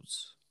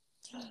clothes.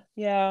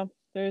 Yeah,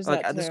 there's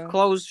Like that this too.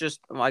 clothes just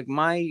like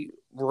my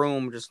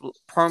room just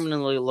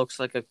permanently looks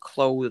like a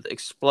clothes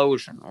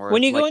explosion or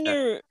When like you a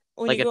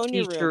go in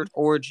your t-shirt room,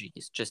 orgy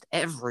is just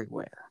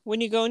everywhere.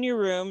 when you go in your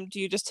room, do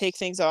you just take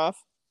things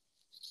off?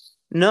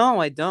 No,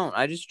 I don't.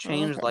 I just Oh,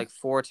 change okay. like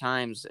 4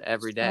 times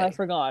every Oh, I day.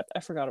 forgot. I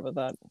forgot about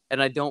that.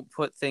 And I don't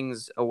put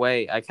things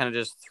away. I kind of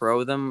just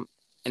throw them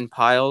in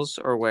piles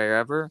or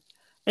wherever.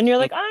 And you're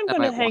like, Things I'm I gonna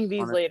might want hang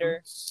these on it.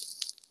 later.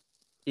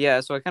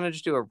 Yeah, so I kind of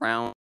just do a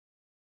round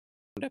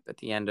up at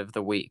the end of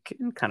the week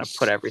and kind of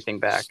put everything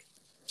back.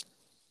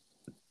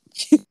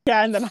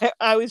 Yeah, and then I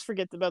always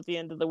forget about the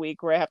end of the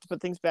week where I have to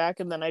put things back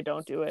and then I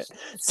don't do it.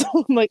 So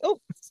I'm like, oh,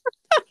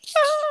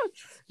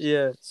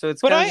 Yeah, so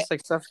it's but kind of I just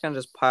like stuff kind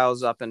of just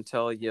piles up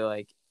until you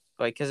like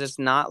because it's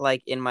not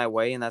like in my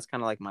way, and that's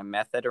kind of like my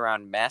method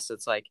around mess.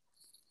 It's like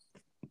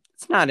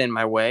it's not in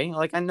my way.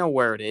 Like I know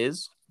where it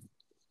is.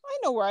 I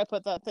know where I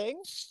put that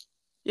thing.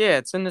 Yeah,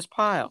 it's in this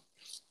pile.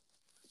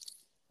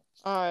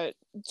 Uh,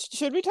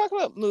 should we talk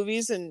about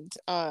movies and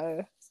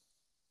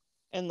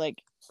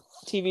like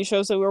TV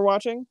shows that we're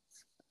watching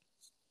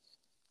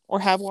or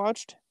have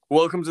watched?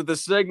 Welcome to the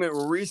segment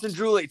where Reese and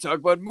Julie talk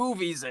about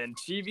movies and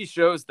TV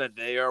shows that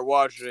they are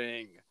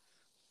watching.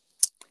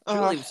 Uh,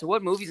 Julie, so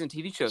what movies and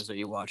TV shows are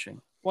you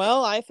watching?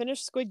 well, I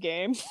finished Squid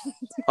Game.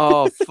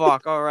 Oh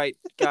fuck! All right,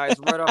 guys,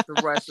 right off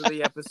the rest of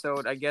the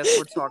episode, I guess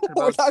we're talking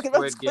We're about talking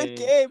about Squid Squid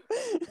Game.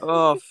 Game.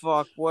 Oh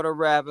fuck! What a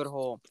rabbit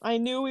hole. I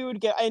knew we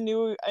would get. I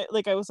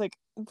was like,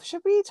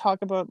 should we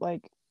talk about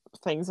like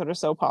things that are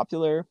so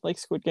popular, like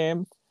Squid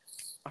Game?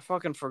 I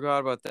fucking forgot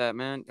about that,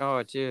 man.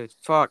 Oh, dude,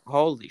 fuck!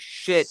 Holy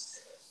shit!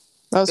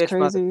 That was Bitch,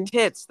 mother crazy.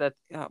 tits. That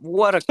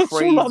what a It's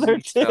your mother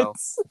crazy show.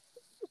 tits.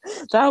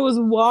 That was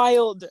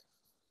wild.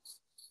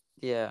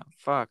 Yeah,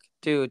 fuck,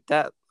 dude.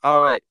 That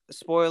all right.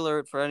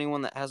 Spoiler for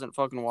anyone that hasn't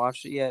fucking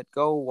watched it yet.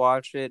 Go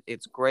watch it.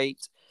 It's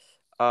great.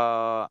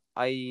 I'm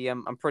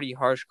pretty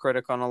harsh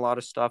critic on a lot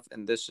of stuff,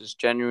 and this is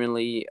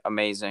genuinely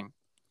amazing.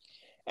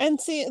 And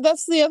see,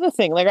 that's the other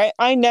thing. Like,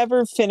 I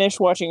never finish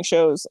watching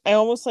shows. I'm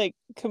almost like,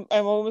 oh,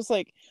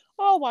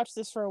 I'll watch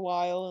this for a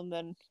while and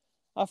then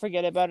I'll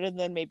forget about it and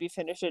then maybe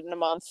finish it in a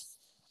month.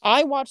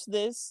 I watched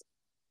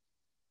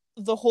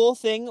the whole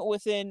thing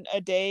within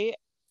a day,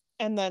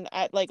 and then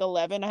at like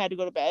 11, I had to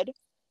go to bed,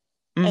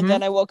 and Mm-hmm.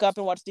 then I woke up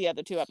and watched the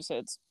other two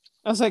episodes.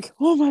 I was like,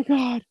 oh my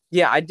god.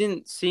 Yeah, I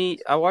didn't see.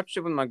 I watched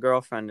it with my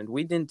girlfriend, and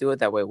we didn't do it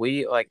that way.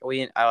 We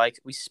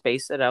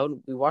spaced it out.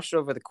 We watched it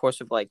over the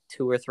course of like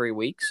 2 or 3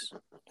 weeks,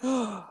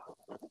 Oh,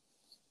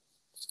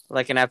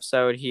 like an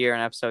episode here,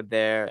 an episode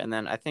there, and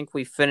then I think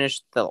we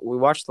watched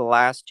the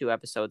last 2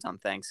 episodes on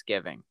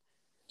Thanksgiving,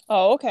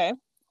 okay.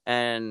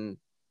 and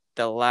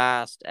the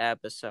last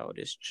episode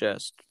is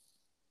just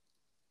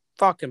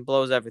fucking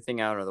blows everything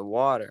out of the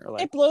water.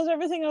 Like, It blows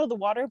everything out of the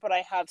water, but I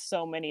have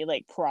so many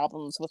like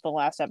problems with the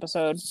last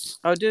episode.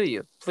 how do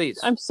you? Please.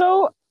 I'm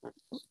so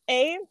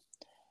a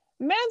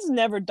man's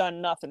never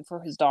done nothing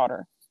for his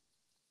daughter.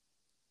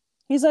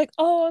 He's like,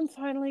 oh, I'm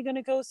finally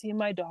gonna go see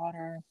my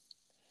daughter.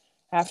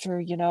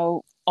 after,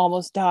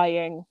 almost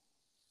dying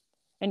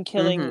and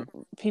killing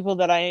Mm-hmm. people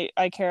that I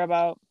care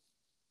about.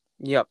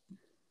 Yep.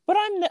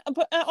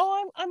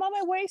 I'm on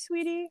my way,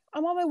 sweetie.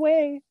 I'm on my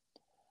way.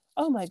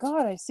 Oh my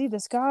god, I see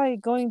this guy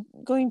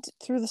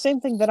through the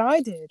same thing that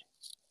I did.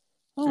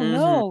 Oh Mm-hmm.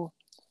 no.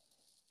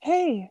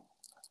 Hey,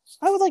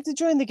 I would like to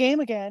join the game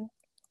again.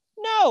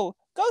 No,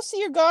 go see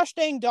your gosh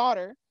dang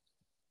daughter.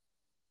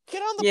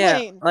 Get on the Yeah,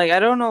 plane. like I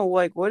don't know,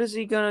 like what is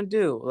he gonna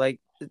do? Like,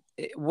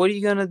 what are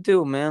you gonna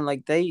do, man?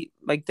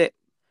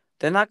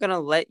 They're not gonna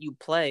let you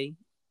play.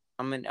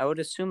 I mean, I would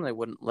assume they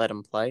wouldn't let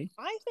him play.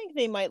 I think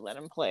they might let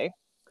him play.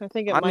 I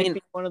think it I might mean,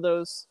 be one of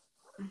those.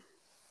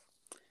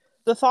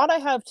 The thought I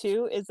have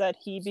too is that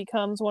he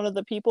becomes one of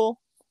the people.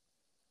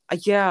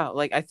 yeah,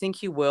 like I think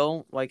he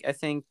will. Like I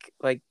think,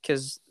 like,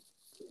 because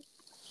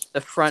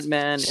the front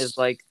man is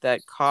like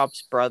that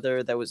cop's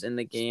brother that was in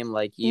the game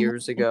like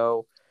years Mm-hmm.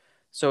 ago.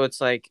 So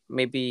it's like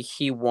maybe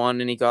he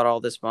won and he got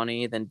all this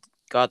money, then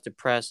got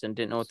depressed and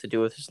didn't know what to do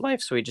with his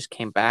life, so he just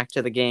came back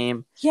to the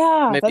game.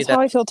 Yeah, Maybe that's how that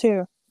I feel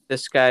too.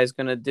 this guy's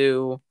gonna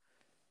do,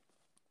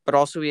 but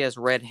also he has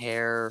red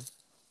hair.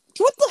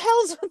 What the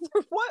hell is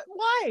what?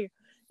 Why?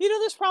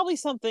 There's probably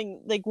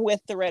something like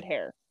with the red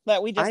hair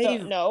that we just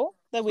don't I know,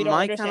 that we don't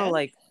My kind of understand.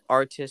 like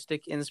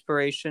artistic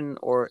inspiration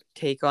or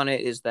take on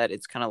it is that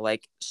it's kind of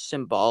like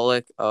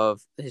symbolic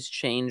of his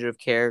change of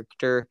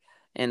character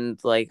and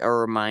like a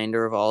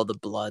reminder of all the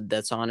blood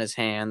that's on his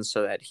hands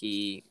so that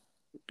he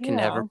can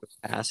never Yeah, go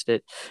past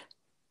it.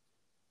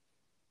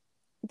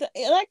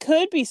 that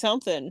could be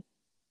something.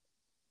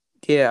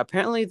 Yeah,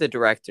 apparently the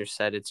director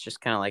said it's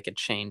just kind of like a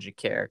change of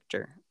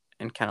character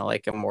and kind of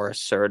like a more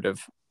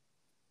assertive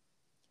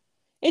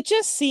It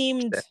just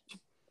seemed shift.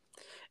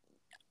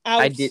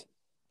 I out. did,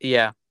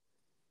 yeah.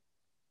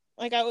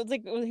 Like I was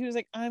like, he was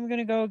like, I'm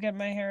gonna go get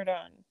my hair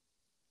done,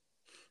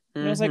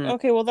 and I was like, Mm-hmm.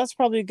 okay, well that's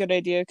probably a good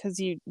idea because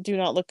you do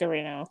not look good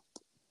right now.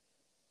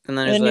 And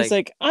then And he's then he's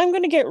like, like, I'm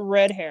gonna get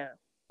red hair,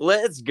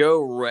 let's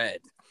go red.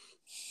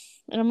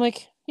 and I'm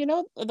like,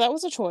 that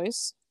was a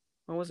choice.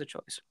 What was the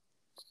choice?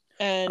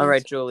 All And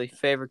right, Julie,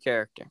 favorite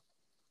character.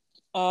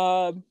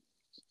 uh,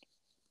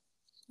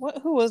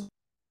 who was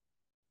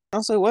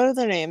also what are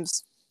their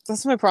names?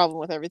 That's my problem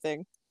with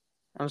everything.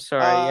 I'm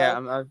sorry.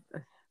 Uh,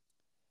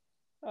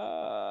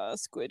 Yeah,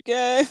 Squid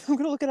Game. I'm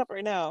gonna look it up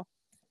right now.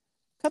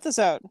 Cut this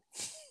out.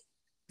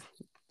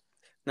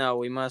 no,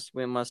 we must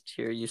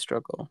hear you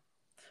struggle.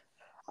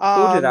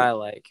 Who did Um, I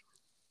like?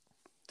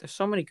 There's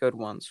so many good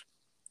ones.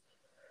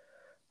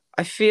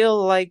 I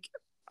feel like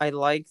I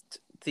liked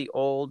the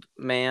old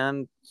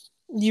man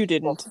you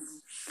didn't.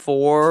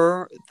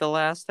 before the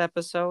last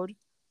episode,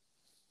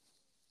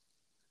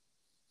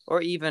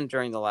 or even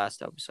during the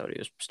last episode. He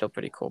was still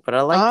pretty cool. But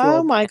I like the Oh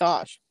old my man.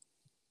 gosh.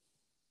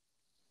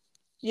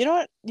 You know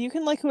what? You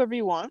can like whoever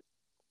you want,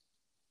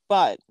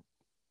 but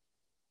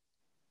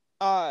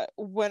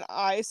when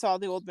I saw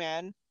the old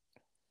man,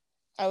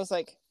 I was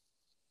like,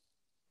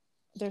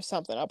 there's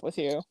something up with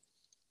you.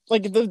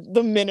 Like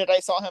the minute I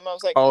saw him,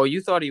 Oh,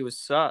 you thought he was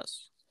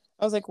sus?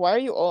 why are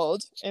you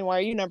old and why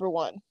are you number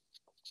one?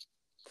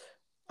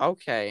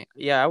 Okay,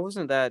 yeah, I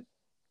wasn't that.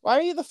 Why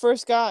are you the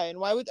first guy? And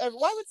why would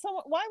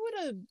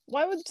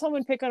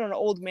someone pick on an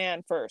old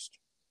man first?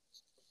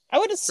 I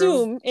would True.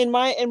 assume in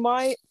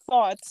my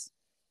thoughts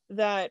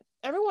that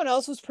everyone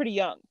else was pretty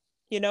young,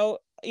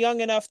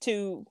 young enough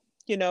to,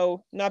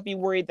 not be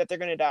worried that they're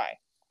gonna die.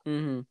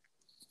 Mm-hmm.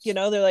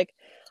 They're like,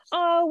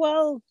 oh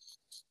well,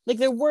 like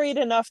they're worried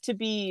enough to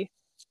be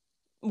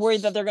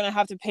worried that they're gonna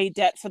have to pay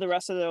debt for the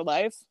rest of their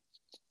life.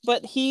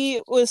 But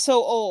he was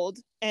so old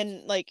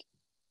and like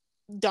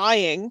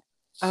dying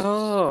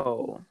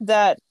Oh,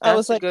 that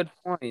that's a good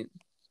point.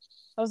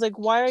 I was like,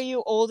 why are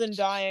you old and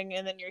dying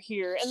and then you're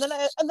here? And then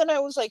I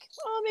was like,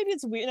 oh, maybe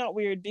it's weird, not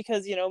weird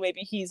because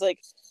maybe he's like,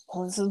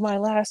 oh, this is my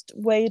last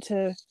way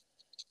to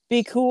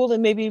be cool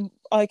and maybe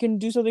I can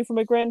do something for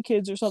my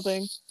grandkids or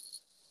something.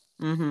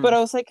 Mm-hmm. But I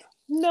was like,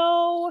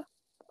 no,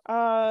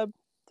 uh,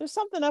 there's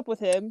something up with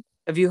him.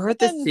 Have you But heard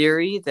the then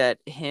theory that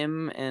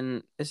him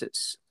and is it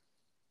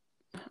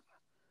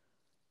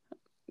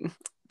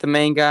the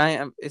main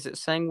guy? Is it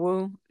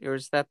Sangwoo or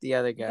is that the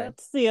other guy?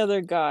 that's the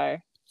other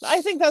guy.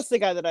 I think that's the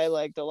guy that I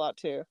liked a lot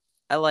too.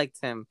 I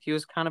liked him. He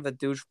was kind of a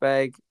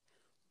douchebag,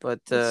 but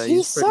He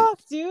he's pretty.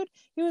 sucked, dude.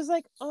 He was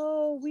like,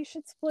 oh, we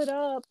should split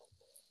up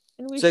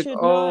and we He's like, should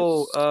not.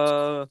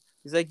 oh,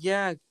 he's like,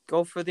 yeah,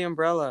 go for the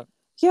umbrella.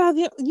 Yeah,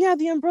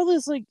 the umbrella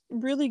is like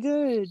really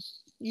good.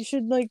 You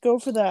should like go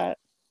for that.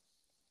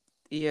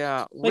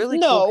 Yeah, Like, really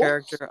cool no.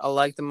 character. I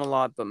liked him a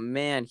lot, but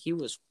man, he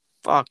was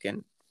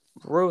fucking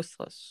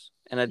ruthless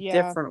in a Yeah.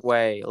 different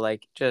way.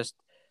 Like just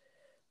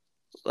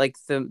like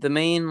the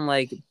main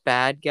like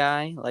bad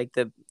guy, like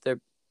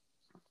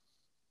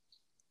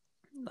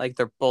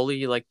their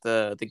bully, like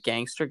the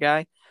gangster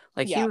guy.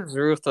 Like he Yeah. was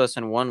ruthless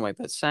in one way,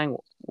 but Sang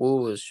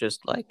Woo was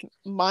just like,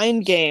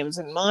 Mind games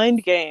and mind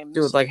dude,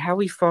 games. like how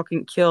he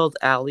fucking killed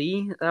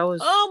Ali. That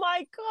was Oh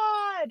my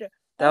god. That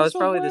that was was the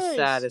probably the worst.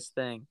 saddest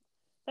thing.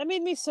 That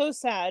made me so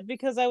sad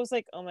because I was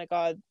like, oh my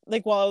god.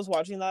 Like while I was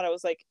watching that, I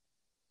was like,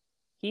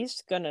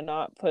 he's gonna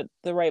not put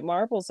the right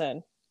marbles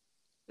in.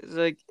 It's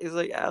like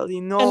Ali,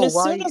 And no, as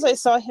soon why? as I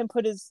saw him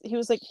he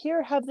was like,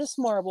 "Here, have this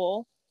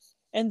marble,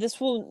 and this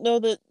will know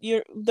that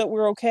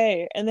we're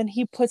okay." And then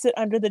he puts it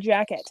under the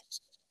jacket,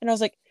 and I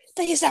was like,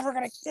 "He's never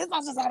gonna. He's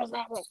not his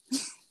marble. He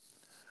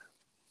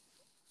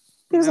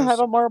That doesn't was have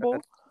so a marble."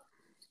 sad.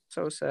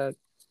 So sad.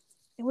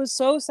 It was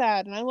so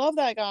sad, and I love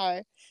that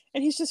guy.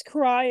 And he's just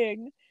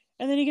crying,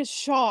 and then he gets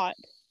shot.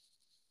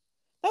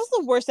 That was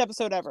the worst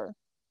episode ever.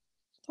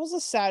 That was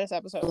the saddest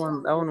episode.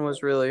 That one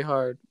was really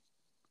hard.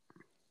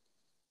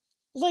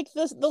 Like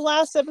the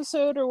last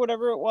episode or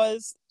whatever it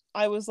was,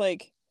 I was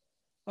like,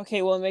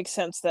 okay, well, it makes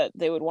sense that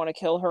they would want to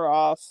kill her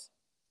off,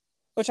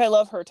 which I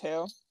love her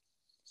too.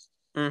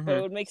 But it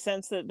Mm-hmm. would make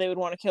sense that they would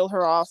want to kill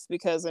her off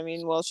because, I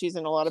mean, well, she's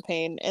in a lot of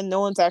pain and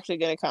no one's actually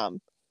going to come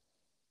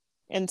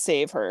and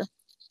save her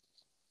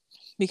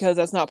because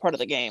that's not part of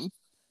the game.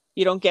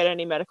 You don't get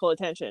any medical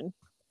attention.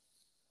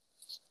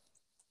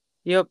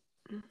 Yep.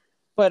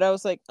 But I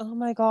was like, oh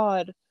my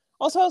God.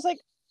 Also, I was like,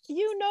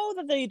 you know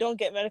that they don't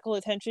get medical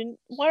attention.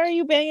 Why are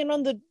you banging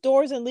on the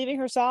doors and leaving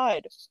her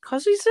side?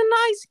 Cause he's a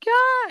nice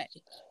guy.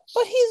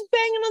 But he's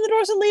banging on the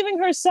doors and leaving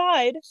her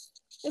side.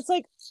 It's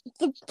like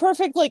the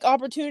perfect like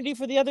opportunity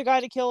for the other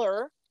guy to kill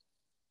her.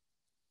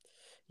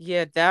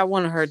 Yeah, that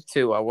one hurt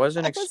too. I was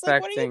like,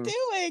 what are you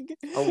doing?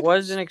 I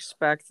wasn't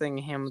expecting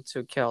him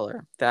to kill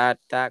her. That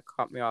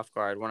caught me off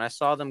guard. When I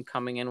saw them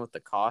coming in with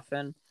the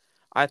coffin,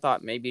 I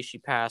thought maybe she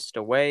passed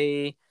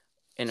away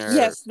in her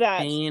Yes, that.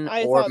 pain,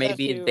 I or thought that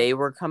maybe too. they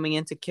were coming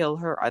in to kill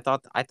her. I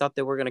thought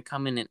they were gonna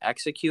come in and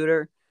execute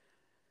her.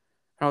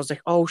 And I was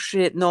like, oh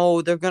shit,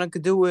 no, they're gonna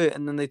do it.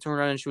 And then they turned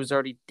around and she was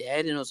already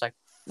dead, and I was like,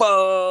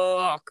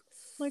 fuck.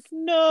 Like,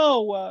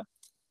 no.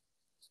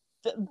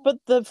 But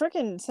the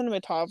freaking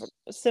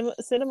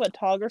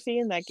cinematography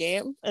in that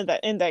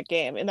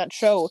game, in that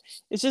show,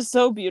 is just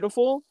so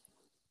beautiful.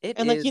 It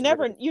And like is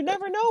really you good.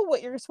 never know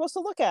what you're supposed to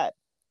look at.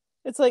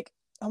 It's like,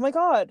 oh my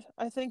God,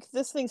 I think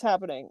this thing's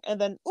happening,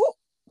 and then oh,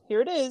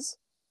 here it is,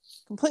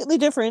 completely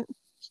different.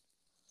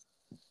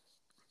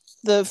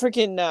 The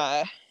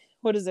freaking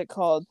what is it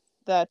called?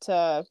 That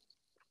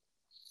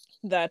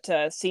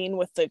scene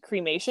with the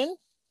cremation,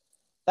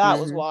 that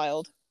was Mm-hmm.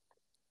 wild.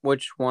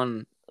 Which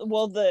one?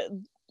 Well,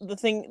 the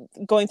thing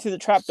going through the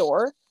trap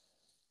door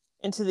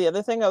into the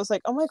other thing, I was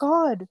like, oh my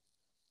God,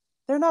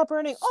 they're not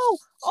burning. Oh,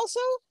 also,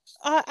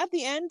 at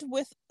the end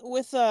with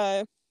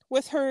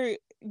her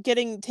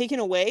getting taken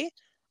away,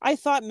 I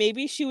thought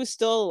maybe she was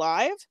still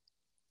alive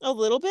a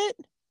little bit,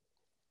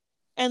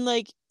 and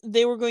like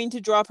they were going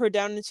to drop her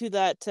down into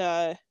that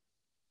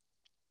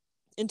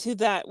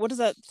what is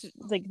that,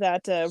 like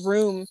that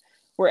room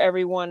where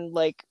everyone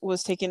like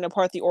was taking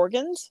apart the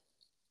organs.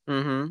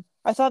 Mm-hmm.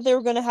 I thought they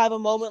were going to have a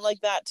moment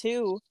like that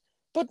too,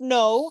 but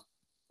no,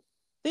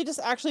 they just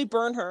actually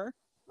burn her.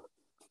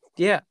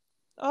 Yeah,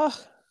 Ugh,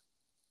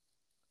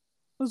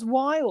 it was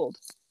wild.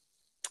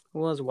 it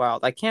was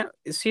wild. I can't.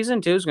 Season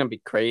 2 is gonna be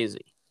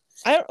crazy.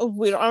 I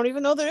don't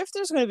even know that if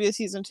there's going to be a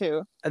season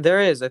 2. There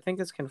is. I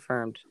think it's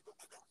confirmed.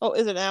 Oh,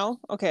 is it now?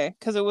 Okay,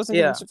 because it wasn't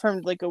Yeah.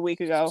 confirmed like a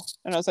week ago,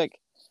 and I was like,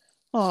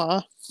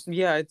 "Aw,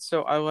 Yeah. It's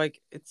so I like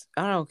it's.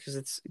 I don't know because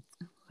it's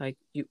like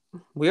you.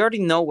 We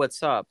already know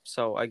what's up,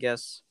 so I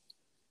guess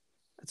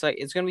it's like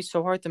it's gonna be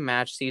so hard to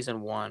match season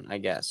 1. I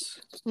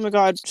guess. oh my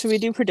God, should we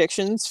do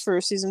predictions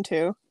for season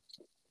 2?"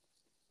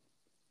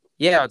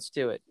 Yeah. Let's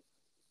do it.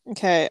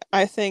 Okay,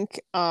 I think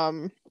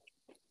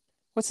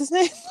what's his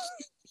name?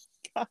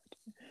 God.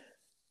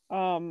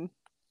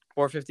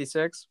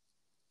 456.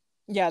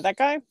 Yeah, that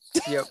guy.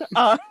 Yep.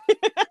 Uh,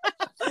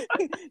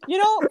 you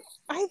know,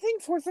 I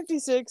think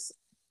 456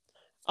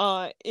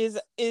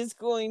 is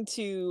going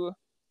to.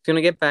 He's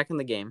gonna get back in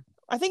the game.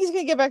 I think he's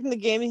gonna get back in the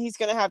game and he's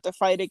gonna have to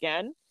fight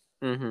again,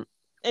 Mm-hmm.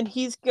 and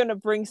he's gonna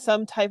bring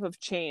some type of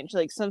change,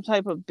 like some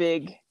type of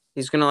big.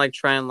 He's gonna like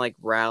try and like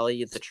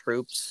rally the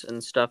troops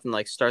and stuff and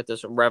like start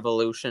this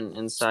revolution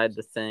inside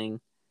the thing.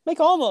 Like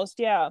almost,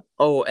 yeah.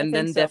 Oh, I and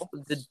think then so.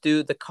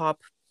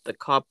 the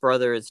cop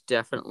brother is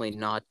definitely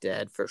not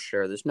dead for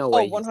sure. There's no Oh,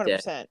 way he's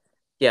dead. 100%.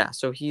 Yeah,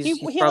 so he's He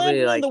probably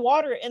landed in like the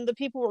water and the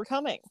people were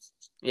coming.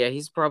 yeah,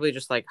 he's probably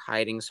just like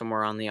hiding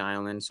somewhere on the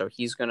island. So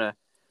there's gonna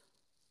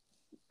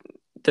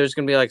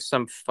be like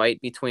some fight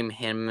between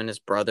him and his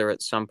brother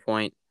at some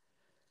point.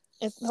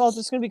 It's all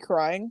just gonna be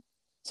crying.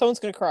 Someone's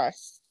gonna cry.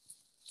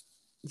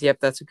 Yep,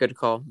 that's a good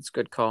call. It's a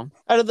good call.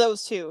 Out of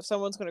those two,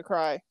 someone's gonna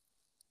cry.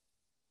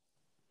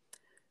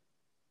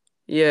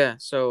 Yeah.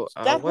 So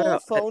That what whole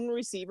else? phone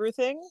receiver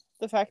thing,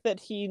 the fact that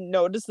he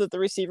noticed that the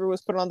receiver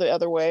was put on the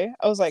other way,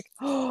 I was like,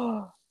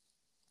 oh,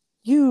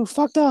 you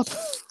fucked up.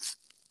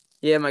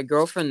 Yeah, my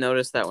girlfriend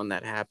noticed that when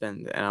that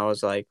happened, and I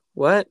was like,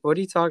 "What? What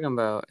are you talking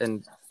about?"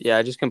 And yeah,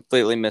 I just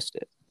completely missed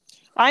it.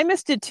 I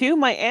missed it too.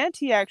 My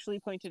auntie actually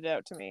pointed it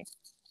out to me.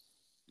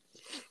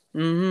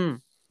 Mm-hmm.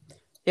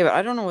 Yeah, but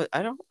I don't know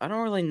I don't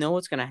really know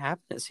what's gonna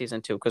happen in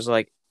season 2 because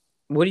like,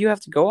 what do you have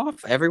to go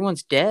off?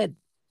 Everyone's dead.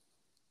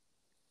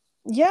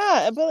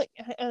 Yeah, but like,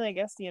 and I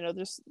guess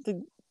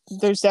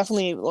there's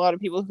definitely a lot of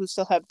people who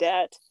still have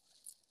debt,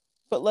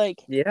 but like,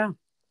 Yeah.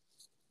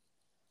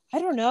 I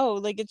don't know.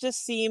 Like it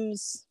just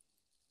seems.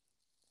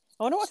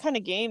 I wonder what kind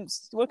of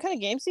games. What kind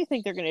of games do you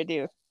think they're gonna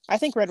do? I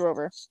think Red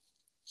Rover.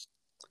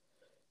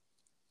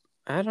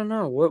 I don't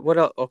know. What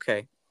else?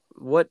 Okay.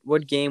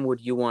 What game would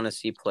you want to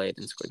see played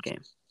in Squid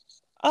Game?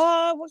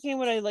 What game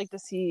would I like to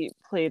see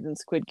played in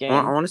Squid I Game?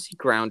 want to see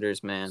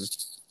Grounders, man.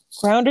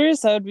 Grounders.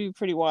 That would be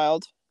pretty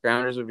wild.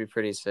 Grounders would be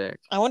pretty sick.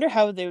 I wonder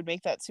how they would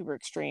make that super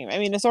extreme. I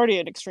mean, it's already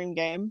an extreme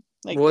game.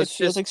 Like Well, it it's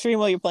feels just extreme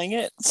while you're playing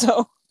it.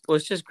 So well,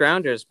 it's just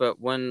Grounders. But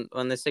when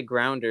they say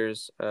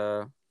Grounders,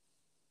 I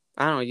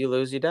don't know. You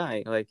lose, you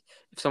die. Like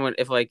if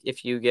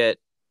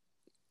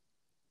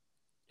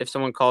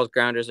someone calls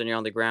Grounders and you're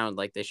on the ground,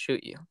 like they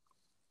shoot you.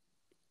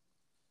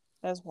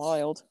 that's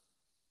wild.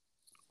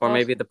 Or Ugh.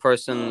 maybe the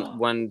person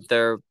when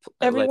they're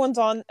like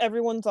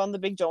Everyone's on the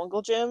big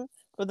jungle gym,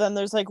 but then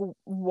there's like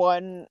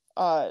one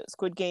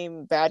Squid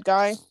Game bad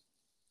guy,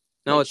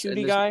 no, like it's and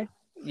shooty there's guy.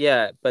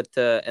 yeah, but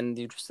and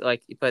you just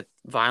like but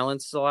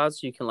violence is allowed,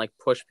 so you can like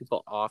push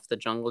people off the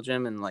jungle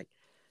gym and like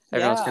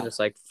everyone's kind Yeah. of just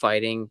like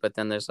fighting, but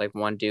then there's like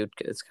one dude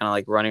that's kind of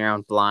like running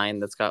around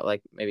blind that's got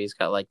like maybe he's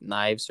got like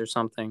knives or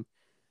something.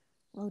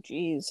 Oh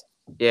geez.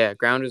 Yeah,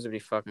 Grounders would be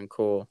fucking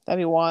cool. That'd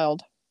be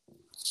wild.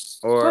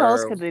 What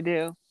else Or could they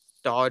do?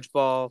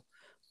 dodgeball,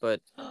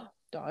 but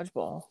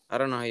Dodgeball. I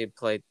don't know how you'd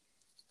play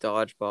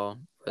dodgeball.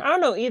 But I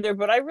don't know either,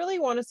 but I really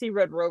want to see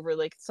Red Rover.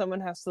 Like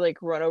someone has to like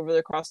run over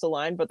across the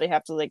line, but they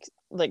have to like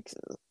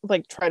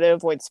try to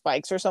avoid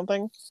spikes or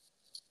something.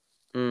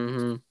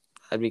 mm-hmm,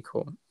 that'd be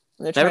cool.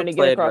 And they're Never trying to get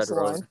played across Red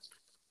the line. Rover.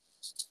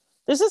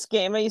 There's this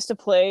game I used to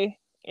play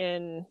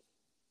in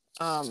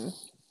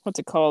what's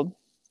it called?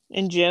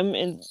 In gym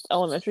in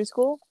elementary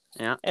school.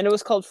 Yeah. And it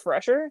was called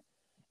Fresher.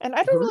 And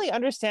I don't Mhm. really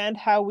understand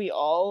how we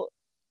all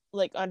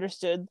like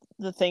understood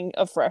the thing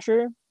of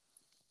Fresher.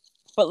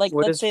 But like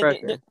What let's is say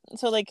fresher?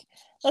 so like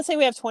let's say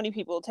we have 20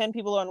 people, 10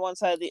 people on one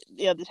side,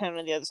 the other 10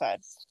 on the other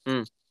side.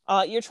 Mm.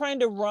 You're trying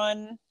to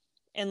run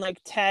and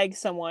like tag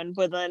someone,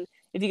 but then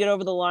if you get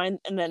over the line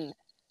and then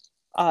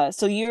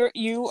so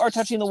you are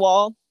touching the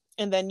wall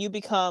and then you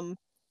become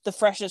the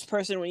freshest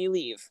person when you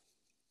leave.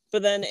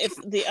 But then if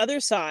the other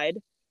side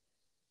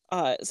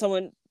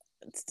someone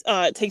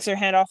takes their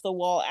hand off the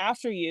wall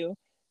after you,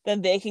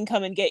 then they can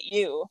come and get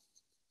you.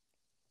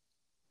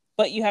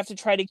 But you have to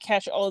try to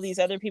catch all these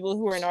other people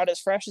who are not as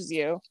fresh as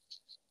you.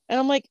 And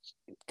I'm like,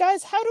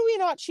 guys, how do we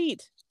not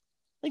cheat?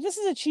 Like, this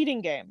is a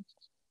cheating game.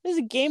 This is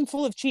a game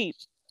full of cheat.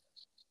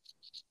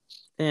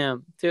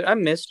 Damn, dude, I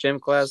miss gym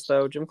class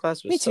though. Gym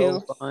class Me was so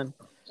too. fun.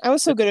 I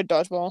was so good at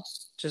dodgeball.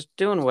 Just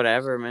doing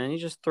whatever, man. You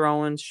just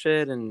throwing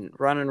shit and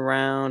running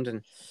around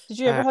and Did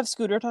you ever uh, have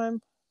scooter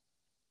time?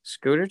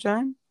 scooter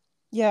time.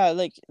 Yeah,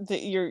 like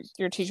your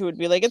teacher would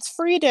be like, "It's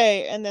free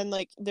day," and then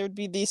like there would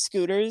be these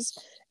scooters,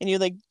 and you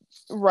like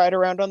ride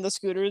around on the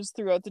scooters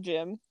throughout the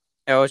gym.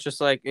 Oh, it's just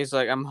like he's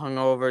like, I'm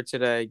hungover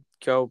today.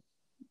 Go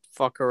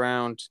fuck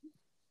around.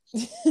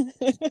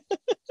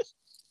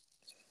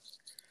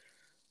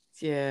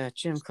 Yeah,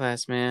 gym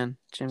class, man.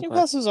 Gym Gym class.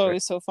 class was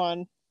always so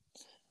fun.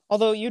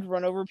 Although you'd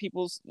run over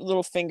people's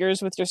little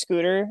fingers with your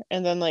scooter,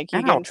 and then like you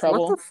get in Ow! What the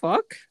trouble.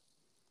 fuck?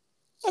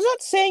 I'm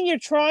not saying you're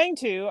trying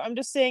to. I'm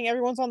just saying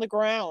everyone's on the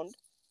ground,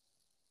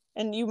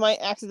 and you might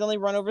accidentally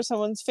run over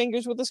someone's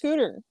fingers with a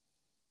scooter.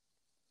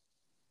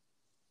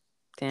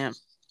 Damn.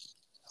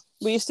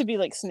 We used to be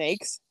like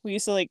snakes. We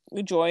used to like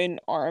join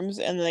arms,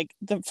 and like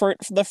the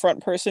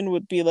front person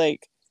would be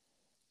like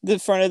the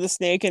front of the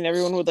snake, and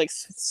everyone would like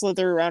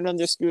slither around on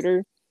their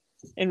scooter,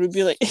 and would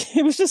be like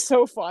it was just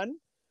so fun.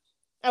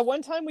 At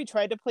one time, we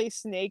tried to play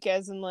Snake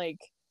as in like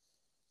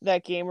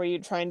that game where you're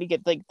trying to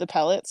get like the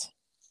pellets,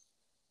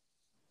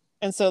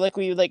 and so like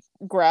we would like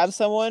grab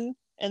someone,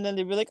 and then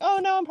they'd be like, "Oh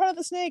no, I'm part of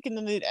the snake," and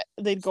then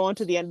they'd go on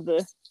to the end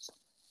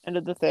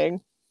of the thing.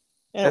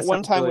 And That at one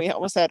sounds time, really we fun.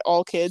 almost had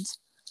all kids.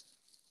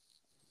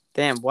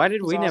 Damn. Why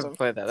did It was we never awesome.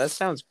 play that? That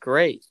sounds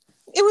great.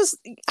 It was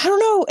I don't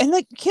know, and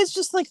like kids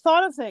just like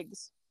thought of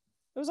things.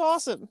 It was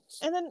awesome.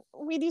 And then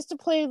we used to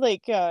play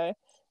like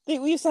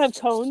we used to have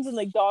cones and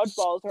like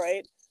dodgeballs,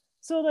 right?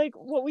 So like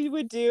what we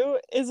would do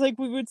is like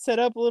we would set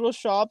up little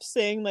shops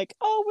saying like,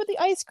 "Oh, we're the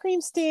ice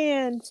cream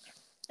stand."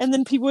 And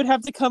then people would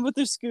have to come with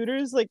their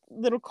scooters, like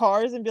little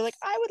cars, and be like,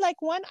 "I would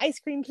like one ice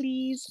cream,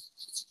 please."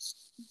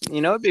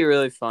 You know, it'd be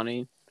really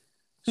funny.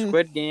 Hmm.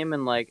 Squid Game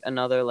and like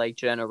another like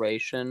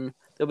generation.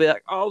 They'll be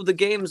like, oh, the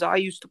games I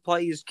used to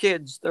play as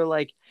kids. They're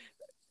like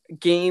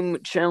game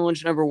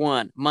challenge number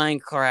one,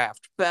 Minecraft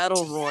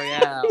Battle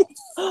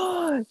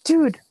Royale.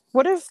 Dude,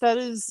 what if that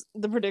is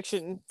the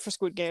prediction for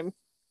Squid Game?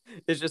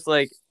 It's just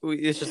like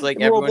everyone's just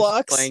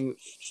Roblox. playing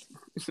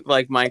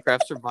like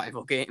Minecraft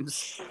survival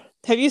games.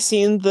 Have you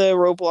seen the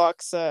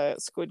Roblox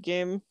Squid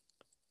Game?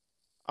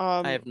 I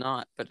Um, have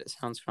not, but it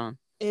sounds fun.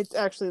 it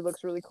actually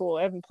looks really cool.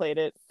 I haven't played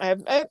it.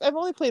 I've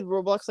only played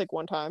Roblox like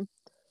one time.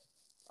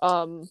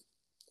 Um,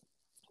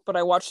 but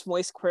I watched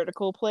Moist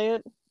Critical play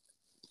it.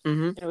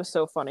 Mm-hmm. It was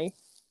so funny.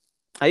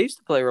 I used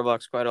to play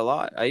Roblox quite a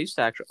lot. I used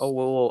to actually. Oh,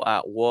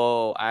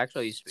 whoa! I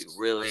actually used to be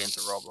really into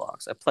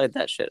Roblox. I played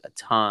that shit a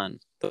ton.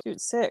 The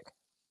Dude, sick.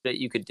 shit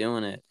you could do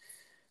in it.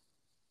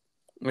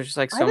 Which is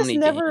like I so just many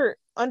games. never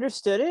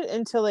understood it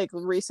until like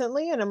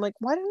recently, and I'm like,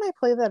 why didn't I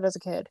play that as a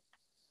kid?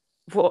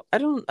 Well, I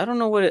don't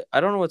know I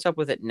don't know what's up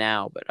with it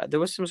now, but there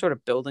was some sort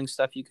of building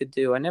stuff you could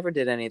do. I never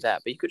did any of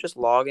that, but you could just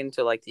log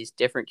into like these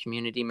different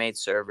community made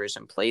servers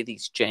and play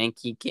these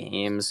janky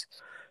games.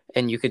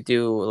 And you could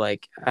do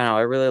like, I don't know,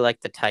 I really like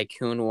the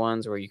tycoon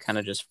ones where you kind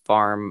of just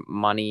farm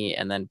money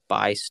and then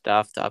buy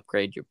stuff to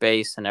upgrade your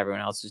base, and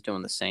everyone else is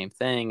doing the same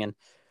thing. And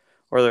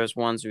or there's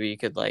ones where you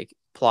could like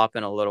plop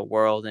in a little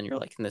world and you're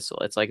like in this,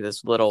 it's like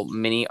this little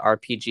mini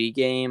RPG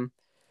game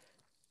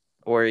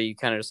where you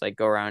kind of just like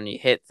go around and you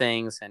hit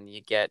things and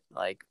you get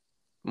like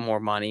more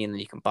money, and then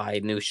you can buy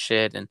new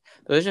shit. And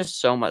there's just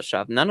so much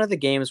stuff. None of the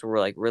games were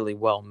like really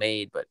well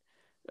made, but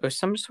there was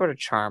some sort of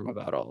charm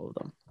about all of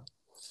them.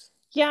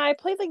 Yeah, I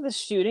played like the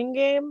shooting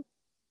game.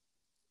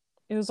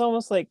 It was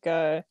almost like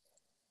I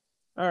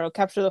don't know,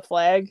 capture the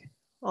flag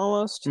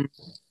almost. Mm.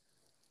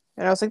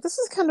 And I was like, this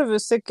is kind of a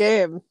sick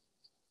game.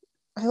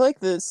 I like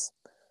this.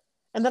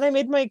 And then I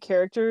made my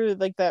character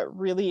like that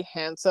really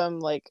handsome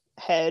like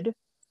head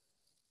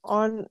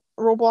on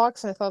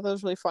Roblox, and I thought that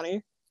was really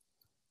funny.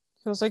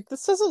 I was like,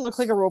 this doesn't look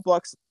like a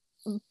Roblox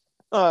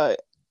uh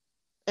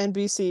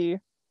NBC.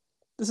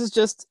 This is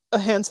just a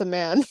handsome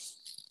man.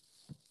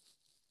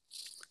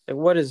 Like,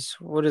 what is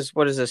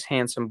this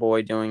handsome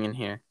boy doing in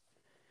here?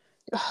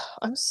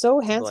 I'm so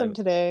Like, handsome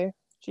today.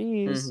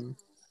 Jeez. mm-hmm.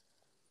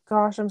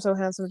 Gosh, I'm so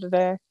handsome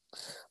today.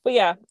 But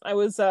yeah, I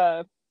was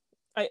I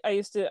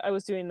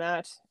was doing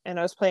that, and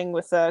I was playing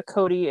with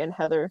Cody and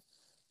Heather,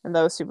 and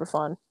that was super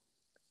fun.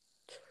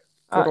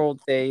 Good Uh old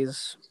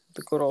days.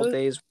 The good it old was,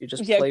 days where you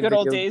just yeah, play good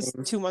old video days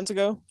games. 2 months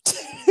ago.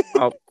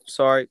 Oh,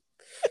 sorry.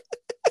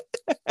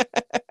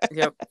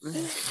 Yep.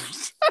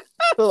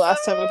 The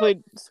last time I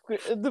played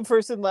the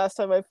first and last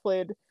time I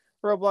played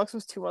Roblox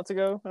was 2 months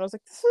ago, and I was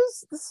like,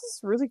 this is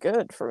really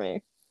good for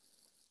me.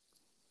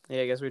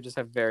 Yeah, I guess we just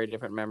have very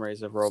different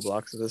memories of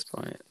Roblox at this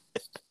point.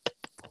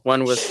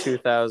 One was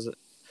 2000.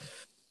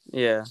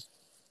 Yeah.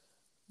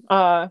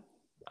 Uh,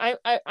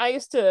 I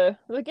used to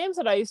the games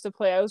that I used to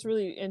play. I was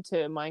really into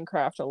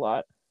Minecraft a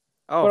lot,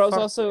 Oh, but I was fuck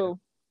yeah. also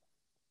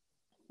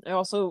I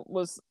also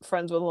was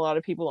friends with a lot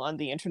of people on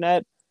the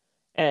internet,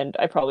 and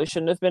I probably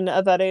shouldn't have been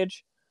at that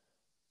age,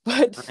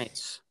 but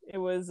Nice. it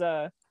was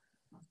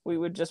we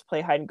would just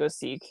play hide and go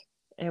seek,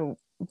 and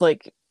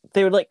like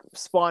they would like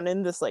spawn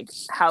in this like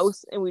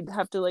house, and we'd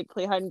have to like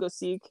play hide and go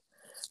seek,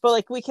 but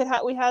like we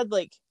had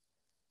like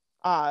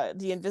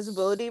the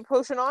invisibility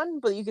potion on,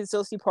 but you could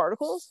still see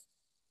particles.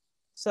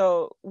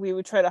 So we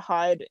would try to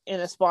hide in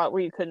a spot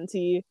where you couldn't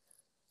see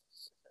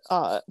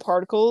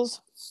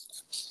particles.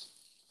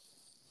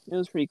 It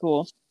was pretty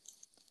cool.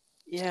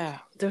 Yeah,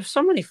 there's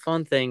so many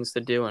fun things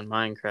to do in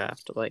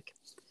Minecraft. Like,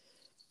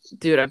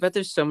 dude, I bet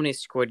there's so many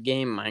Squid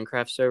Game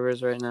Minecraft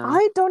servers right now.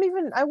 I don't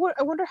even. I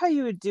wonder how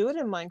you would do it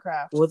in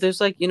Minecraft. Well, there's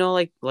like,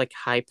 like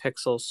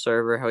Hypixel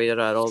server, how he did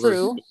all those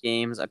True. mini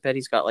games. I bet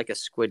he's got like a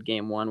Squid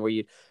Game one where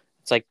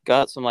it's like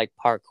got some like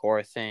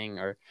parkour thing,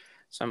 or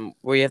some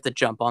where you have to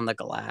jump on the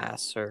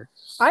glass, or.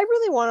 I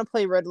really want to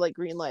play Red Light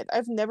Green Light.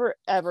 I've never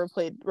ever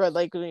played Red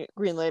Light Green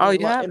Light Oh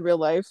yeah, in real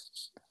life.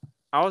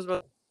 I was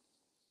about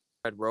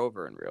Red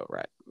Rover in real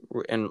right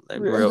in Re-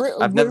 real. re-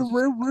 I've never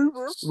re-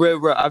 re-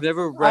 re- I've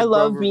never I read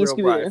love Rover me real Scooby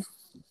Doo.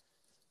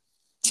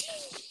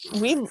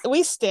 life.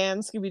 We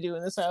stand Scooby Doo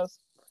in this house.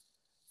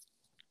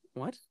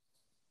 What?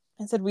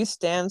 I said we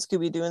stand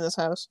Scooby Doo in this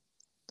house.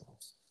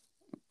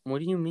 What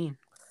do you mean?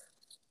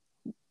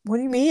 What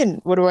do you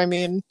mean? What do I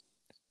mean?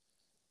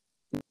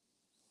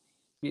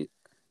 You,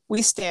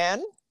 We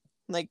stand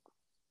like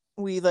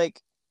we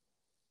like.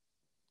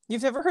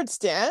 You've never heard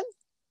Stan?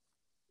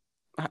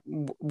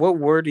 what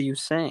word are you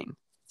saying?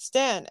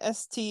 Stan,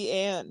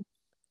 STAN.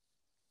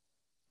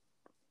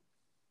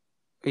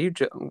 Are you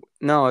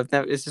no? I've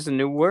never. Is this a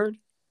new word?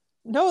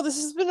 No,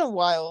 this has been a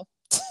while.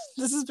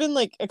 This has been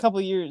like a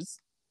couple years.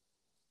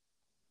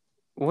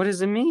 What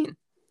does it mean?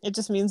 It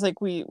just means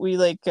like we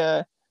like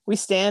we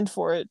stand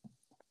for it.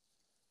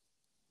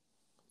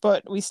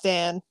 But we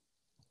stand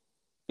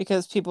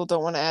because people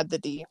don't want to add the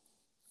D.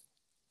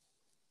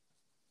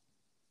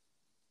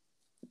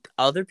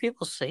 Other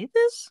people say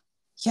this?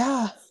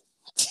 Yeah.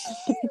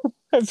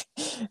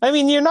 I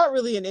mean, you're not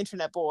really an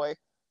internet boy.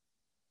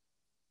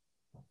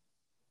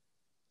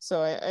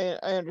 So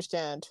I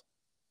understand.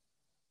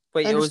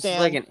 Wait, I it was like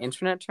understand. an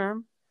internet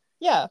term?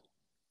 Yeah.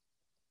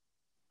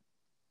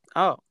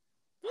 Oh,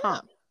 Yeah.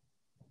 huh.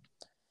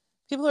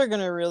 People are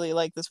gonna really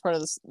like this part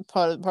of this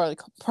part of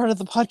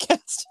the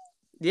podcast.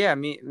 Yeah,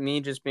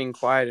 me just being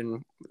quiet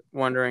and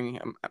wondering,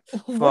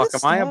 What fuck,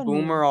 does am I a Stan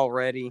boomer mean?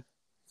 already?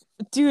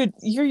 Dude,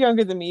 you're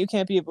younger than me. You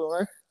can't be a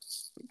boomer.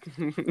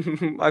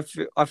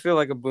 I feel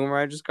like a boomer.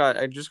 I just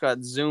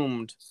got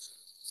zoomed.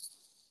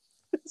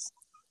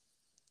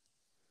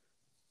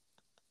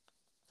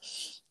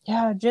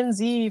 Yeah, Gen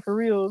Z for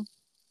real.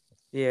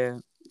 Yeah,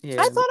 I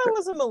yeah. thought I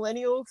was a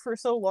millennial for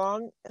so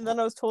long, and then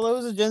I was told I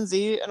was a Gen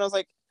Z, and I was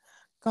like,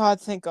 God,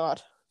 thank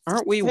God.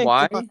 Aren't we Thank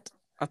Y? God.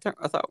 I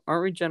thought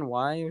aren't we Gen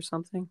Y or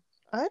something?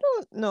 I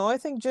don't know. I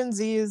think Gen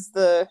Z is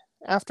the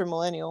after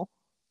millennial.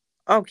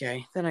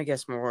 Okay, then I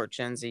guess more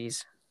Gen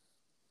Zs.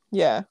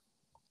 Yeah,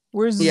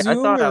 we're Yeah, I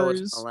thought I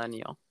was Zoomers.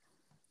 millennial.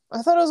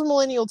 I thought I was a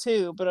millennial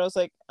too, but I was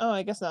like, oh,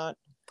 I guess not.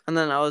 And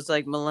then I was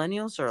like,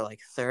 millennials are like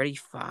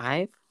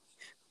 35?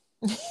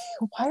 Why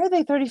are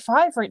they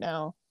 35 right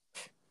now?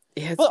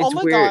 Yeah, But oh it's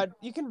my weird. god,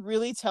 you can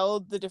really tell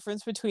the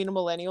difference between a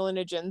millennial and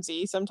a Gen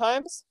Z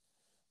sometimes.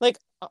 Like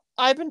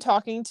I've been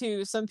talking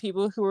to some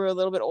people who are a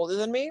little bit older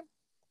than me,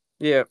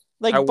 Yeah, I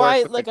like work by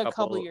with a like a couple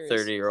couple years.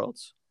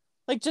 30-year-olds.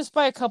 Like just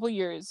by a couple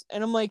years.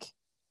 And I'm like,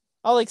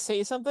 I'll like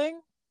say something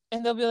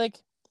and they'll be like,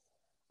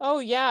 "Oh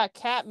yeah,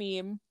 cat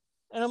meme."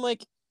 And I'm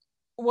like,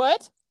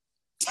 "What?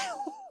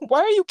 Why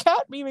are you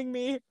cat meming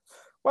me?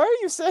 Why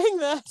are you saying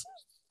that?"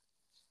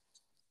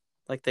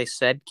 Like they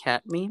said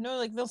cat meme? No,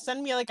 like they'll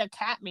send me like a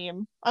cat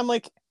meme. I'm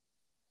like,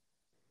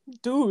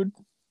 "Dude,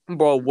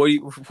 Bro, what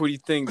do you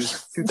think? This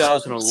is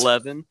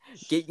 2011.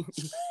 Get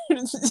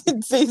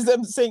it says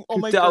them saying "oh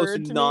my god" to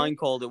me. 2009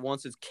 called it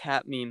once its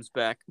cat memes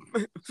back.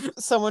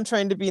 Someone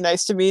trying to be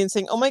nice to me and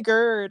saying "oh my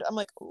god." I'm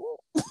like, "Ooh,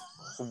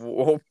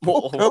 Whoa.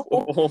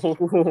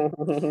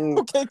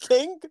 okay,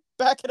 King,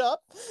 back it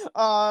up.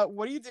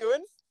 What are you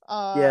doing?"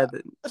 Yeah,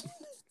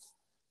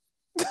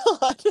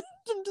 God,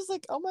 I'm just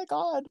like, "Oh my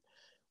god,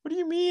 what do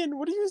you mean?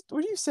 What are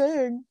you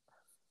saying?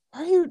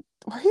 Why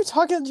are you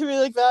talking to me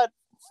like that?"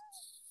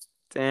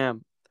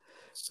 damn.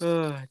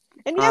 All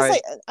And yes,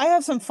 right. I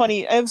have some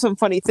funny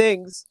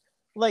things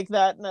like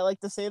that, and I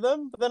like to say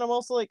them. But then I'm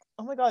also like,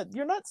 oh my god,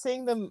 you're not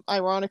saying them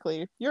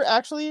ironically. You're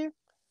actually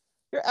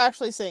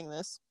saying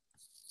this.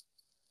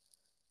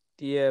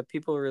 Yeah,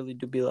 people really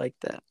do be like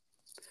that.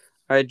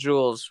 All right,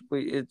 Jules.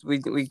 We're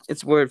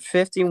at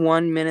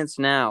 51 minutes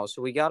now,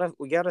 so we gotta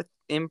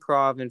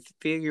improv and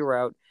figure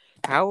out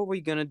how are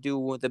we gonna do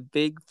with the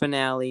big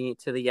finale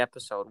to the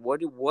episode.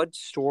 What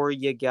story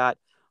you got?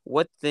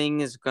 What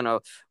thing is gonna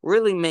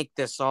really make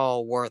this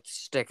all worth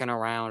sticking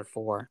around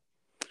for?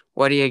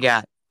 What do you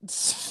got?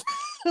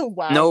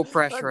 Wow. No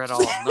pressure at all.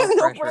 No No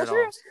pressure at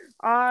pressure.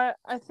 all.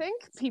 I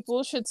think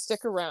people should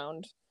stick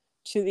around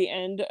to the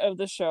end of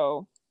the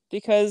show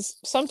because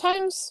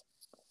sometimes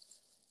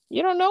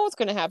you don't know what's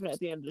going to happen at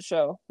the end of the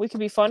show. We could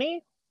be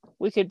funny.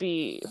 We could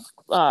be.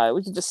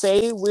 We could just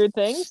say weird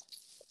things.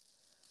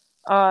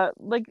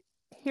 Like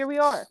here we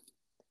are.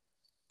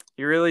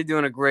 You're really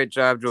doing a great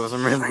job, Jules.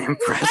 I'm really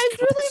impressed. I've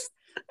really.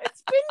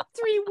 It's been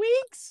 3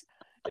 weeks.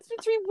 It's been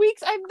 3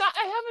 weeks. I'm not.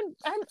 I haven't.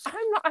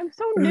 I'm not. I'm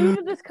so new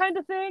to this kind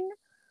of thing.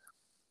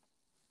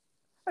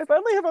 I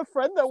finally have a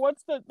friend that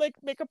wants to like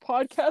make a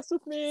podcast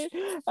with me,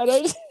 and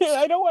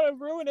I don't want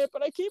to ruin it,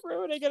 but I keep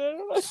ruining it. I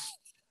don't know.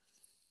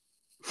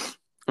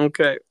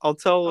 Okay, I'll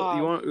tell you.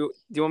 Um, Do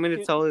you want me to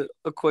shoot, tell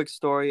a quick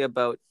story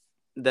about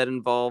that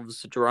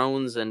involves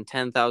drones and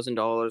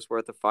 $10,000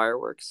 worth of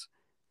fireworks?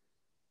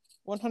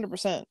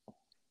 100%.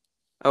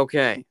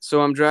 Okay,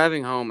 so I'm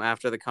driving home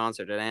after the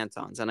concert at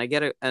Anton's, and I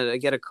get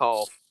a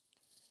call,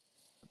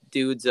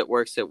 dudes that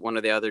works at one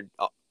of the other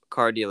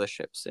car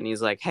dealerships, and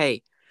he's like,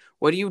 "Hey,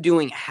 what are you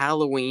doing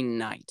Halloween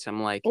night?"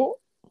 I'm like, Oh,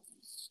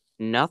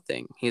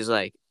 "Nothing." He's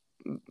like,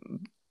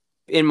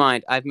 "In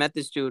mind, I've met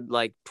this dude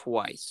like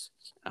twice.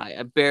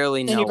 I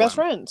barely and your know best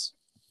him. friends.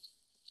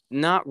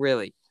 Not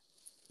really.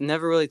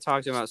 Never really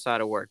talked to him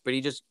outside of work, but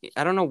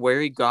I don't know where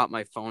he got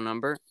my phone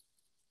number,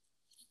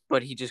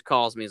 but he just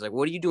calls me. He's like,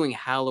 "What are you doing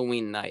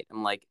Halloween night?"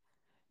 I'm like,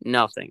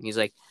 "Nothing." He's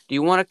like, "Do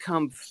you want to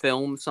come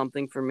film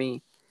something for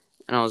me?"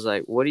 And I was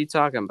like, "What are you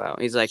talking about?"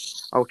 He's like,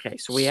 "Okay,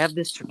 so we have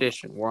this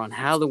tradition. We're on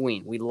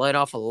Halloween. We light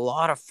off a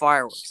lot of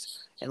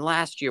fireworks. And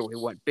last year we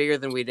went bigger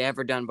than we'd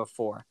ever done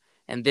before.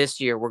 And this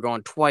year we're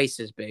going twice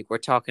as big. We're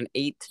talking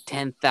 $8,000 to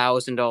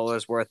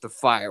 $10,000 worth of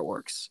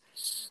fireworks."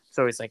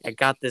 So he's like, "I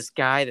got this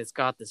guy that's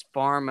got this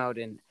farm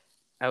and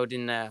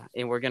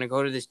we're gonna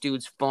go to this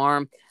dude's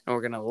farm and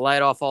we're gonna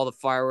light off all the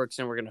fireworks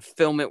and we're gonna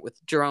film it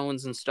with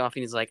drones and stuff."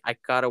 And he's like, "I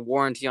got a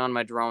warranty on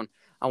my drone.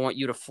 I want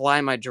you to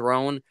fly my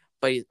drone."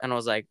 And I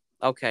was like,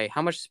 "Okay,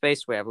 how much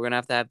space do we have? We're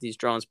gonna have these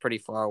drones pretty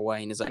far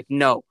away." And he's like,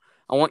 "No,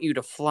 I want you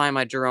to fly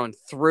my drone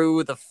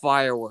through the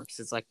fireworks."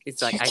 It's like You're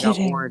I got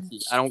kidding.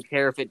 warranty. I don't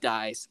care if it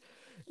dies.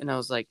 And I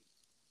was like,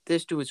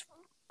 this dude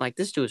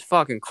is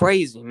fucking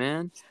crazy,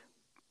 man.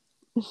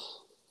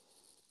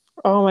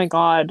 Oh my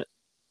god.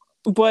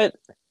 But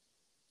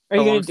are So you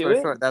gonna long do story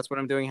it? short, that's what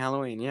I'm doing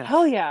Halloween. Yeah.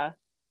 Hell yeah.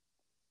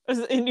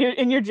 In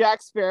your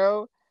Jack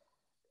Sparrow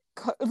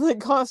like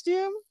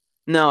costume?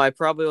 No, I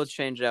probably will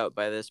change out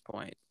by this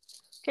point.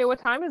 Okay, what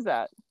time is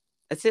that?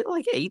 It's at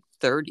like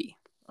 8:30.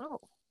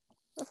 Oh,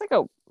 that's like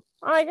a.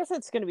 I guess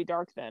it's gonna be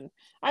dark then.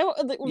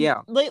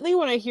 Yeah. Lately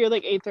when I hear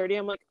like 8:30,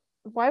 I'm like,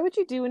 why would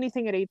you do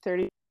anything at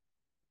 8:30?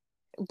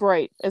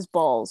 Bright as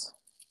balls,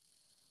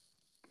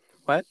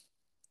 What?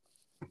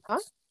 huh?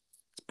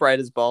 It's bright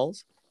as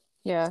balls.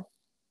 Yeah,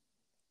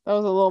 that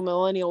was a little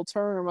millennial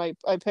term I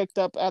picked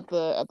up at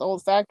the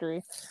old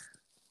factory.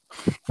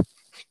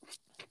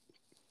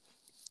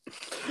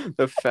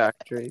 The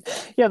factory.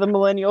 Yeah, the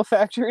millennial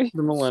factory.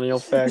 The millennial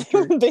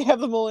factory. They have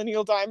the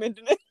millennial diamond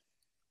in it.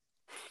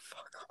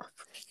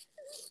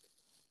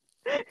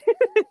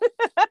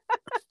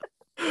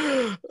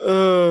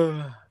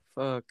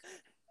 Fuck.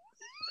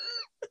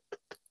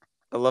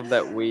 love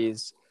that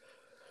wheeze.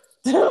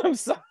 I'm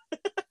sorry.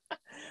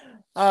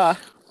 But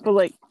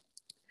like,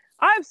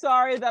 I'm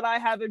sorry that I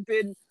haven't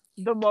been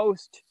the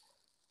most,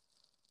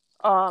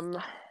 I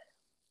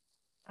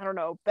don't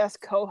know, best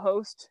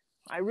co-host.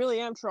 I really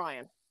am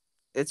trying.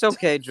 It's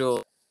okay,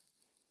 Jewel.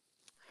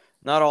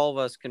 Not all of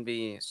us can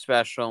be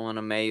special and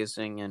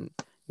amazing and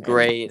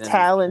great and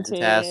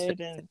fantastic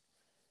talented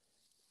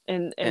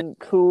and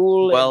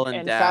cool well and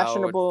endowed.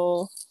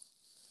 fashionable.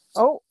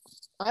 Oh,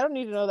 I don't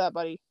need to know that,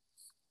 buddy.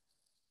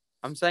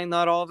 I'm saying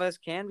not all of us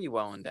can be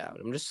well endowed.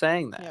 I'm just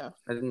saying that. Yeah.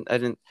 I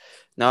didn't.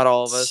 Not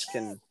all of us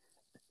can.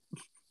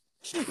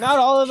 Not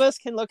all of us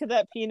can look at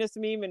that penis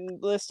meme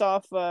and list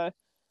off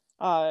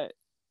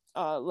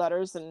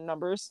letters and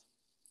numbers.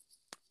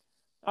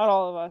 Not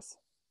all of us.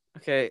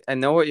 Okay, I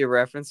know what you're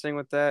referencing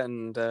with that,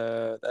 and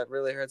that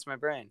really hurts my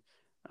brain.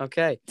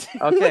 Okay.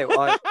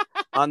 Well,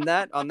 on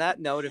that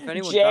note, if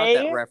anyone got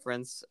that J,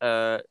 reference,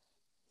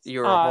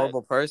 you're a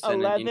horrible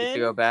person, 11, and you need to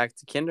go back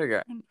to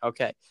kindergarten.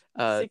 Okay.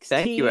 16,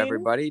 thank you,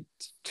 everybody.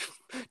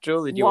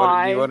 Julie, do you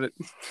Y. want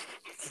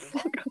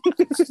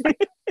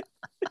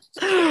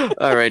to?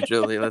 All right,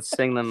 Julie. Let's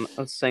sing them.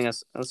 Let's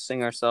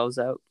sing ourselves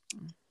out.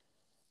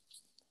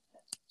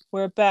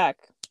 We're back.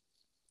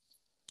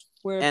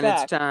 We're and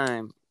back. It's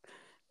time.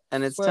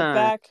 And it's We're time.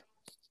 back.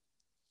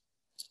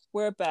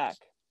 We're back.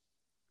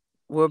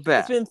 We're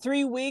back. It's been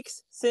 3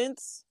 weeks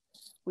since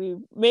we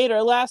made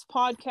our last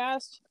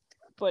podcast,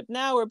 but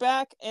now we're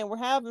back and we're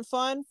having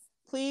fun.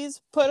 Please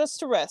put us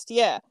to rest.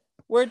 Yeah,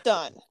 we're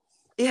done.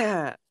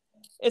 Yeah.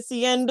 It's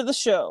the end of the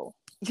show.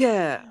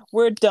 Yeah.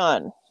 We're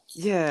done.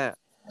 Yeah.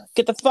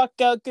 Get the fuck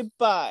out.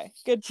 Goodbye.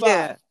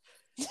 Goodbye.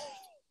 Yeah.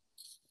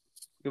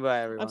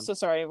 Goodbye, everyone. I'm so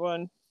sorry,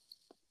 everyone.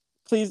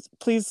 Please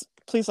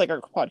like our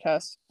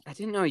podcast. I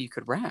didn't know you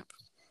could rap.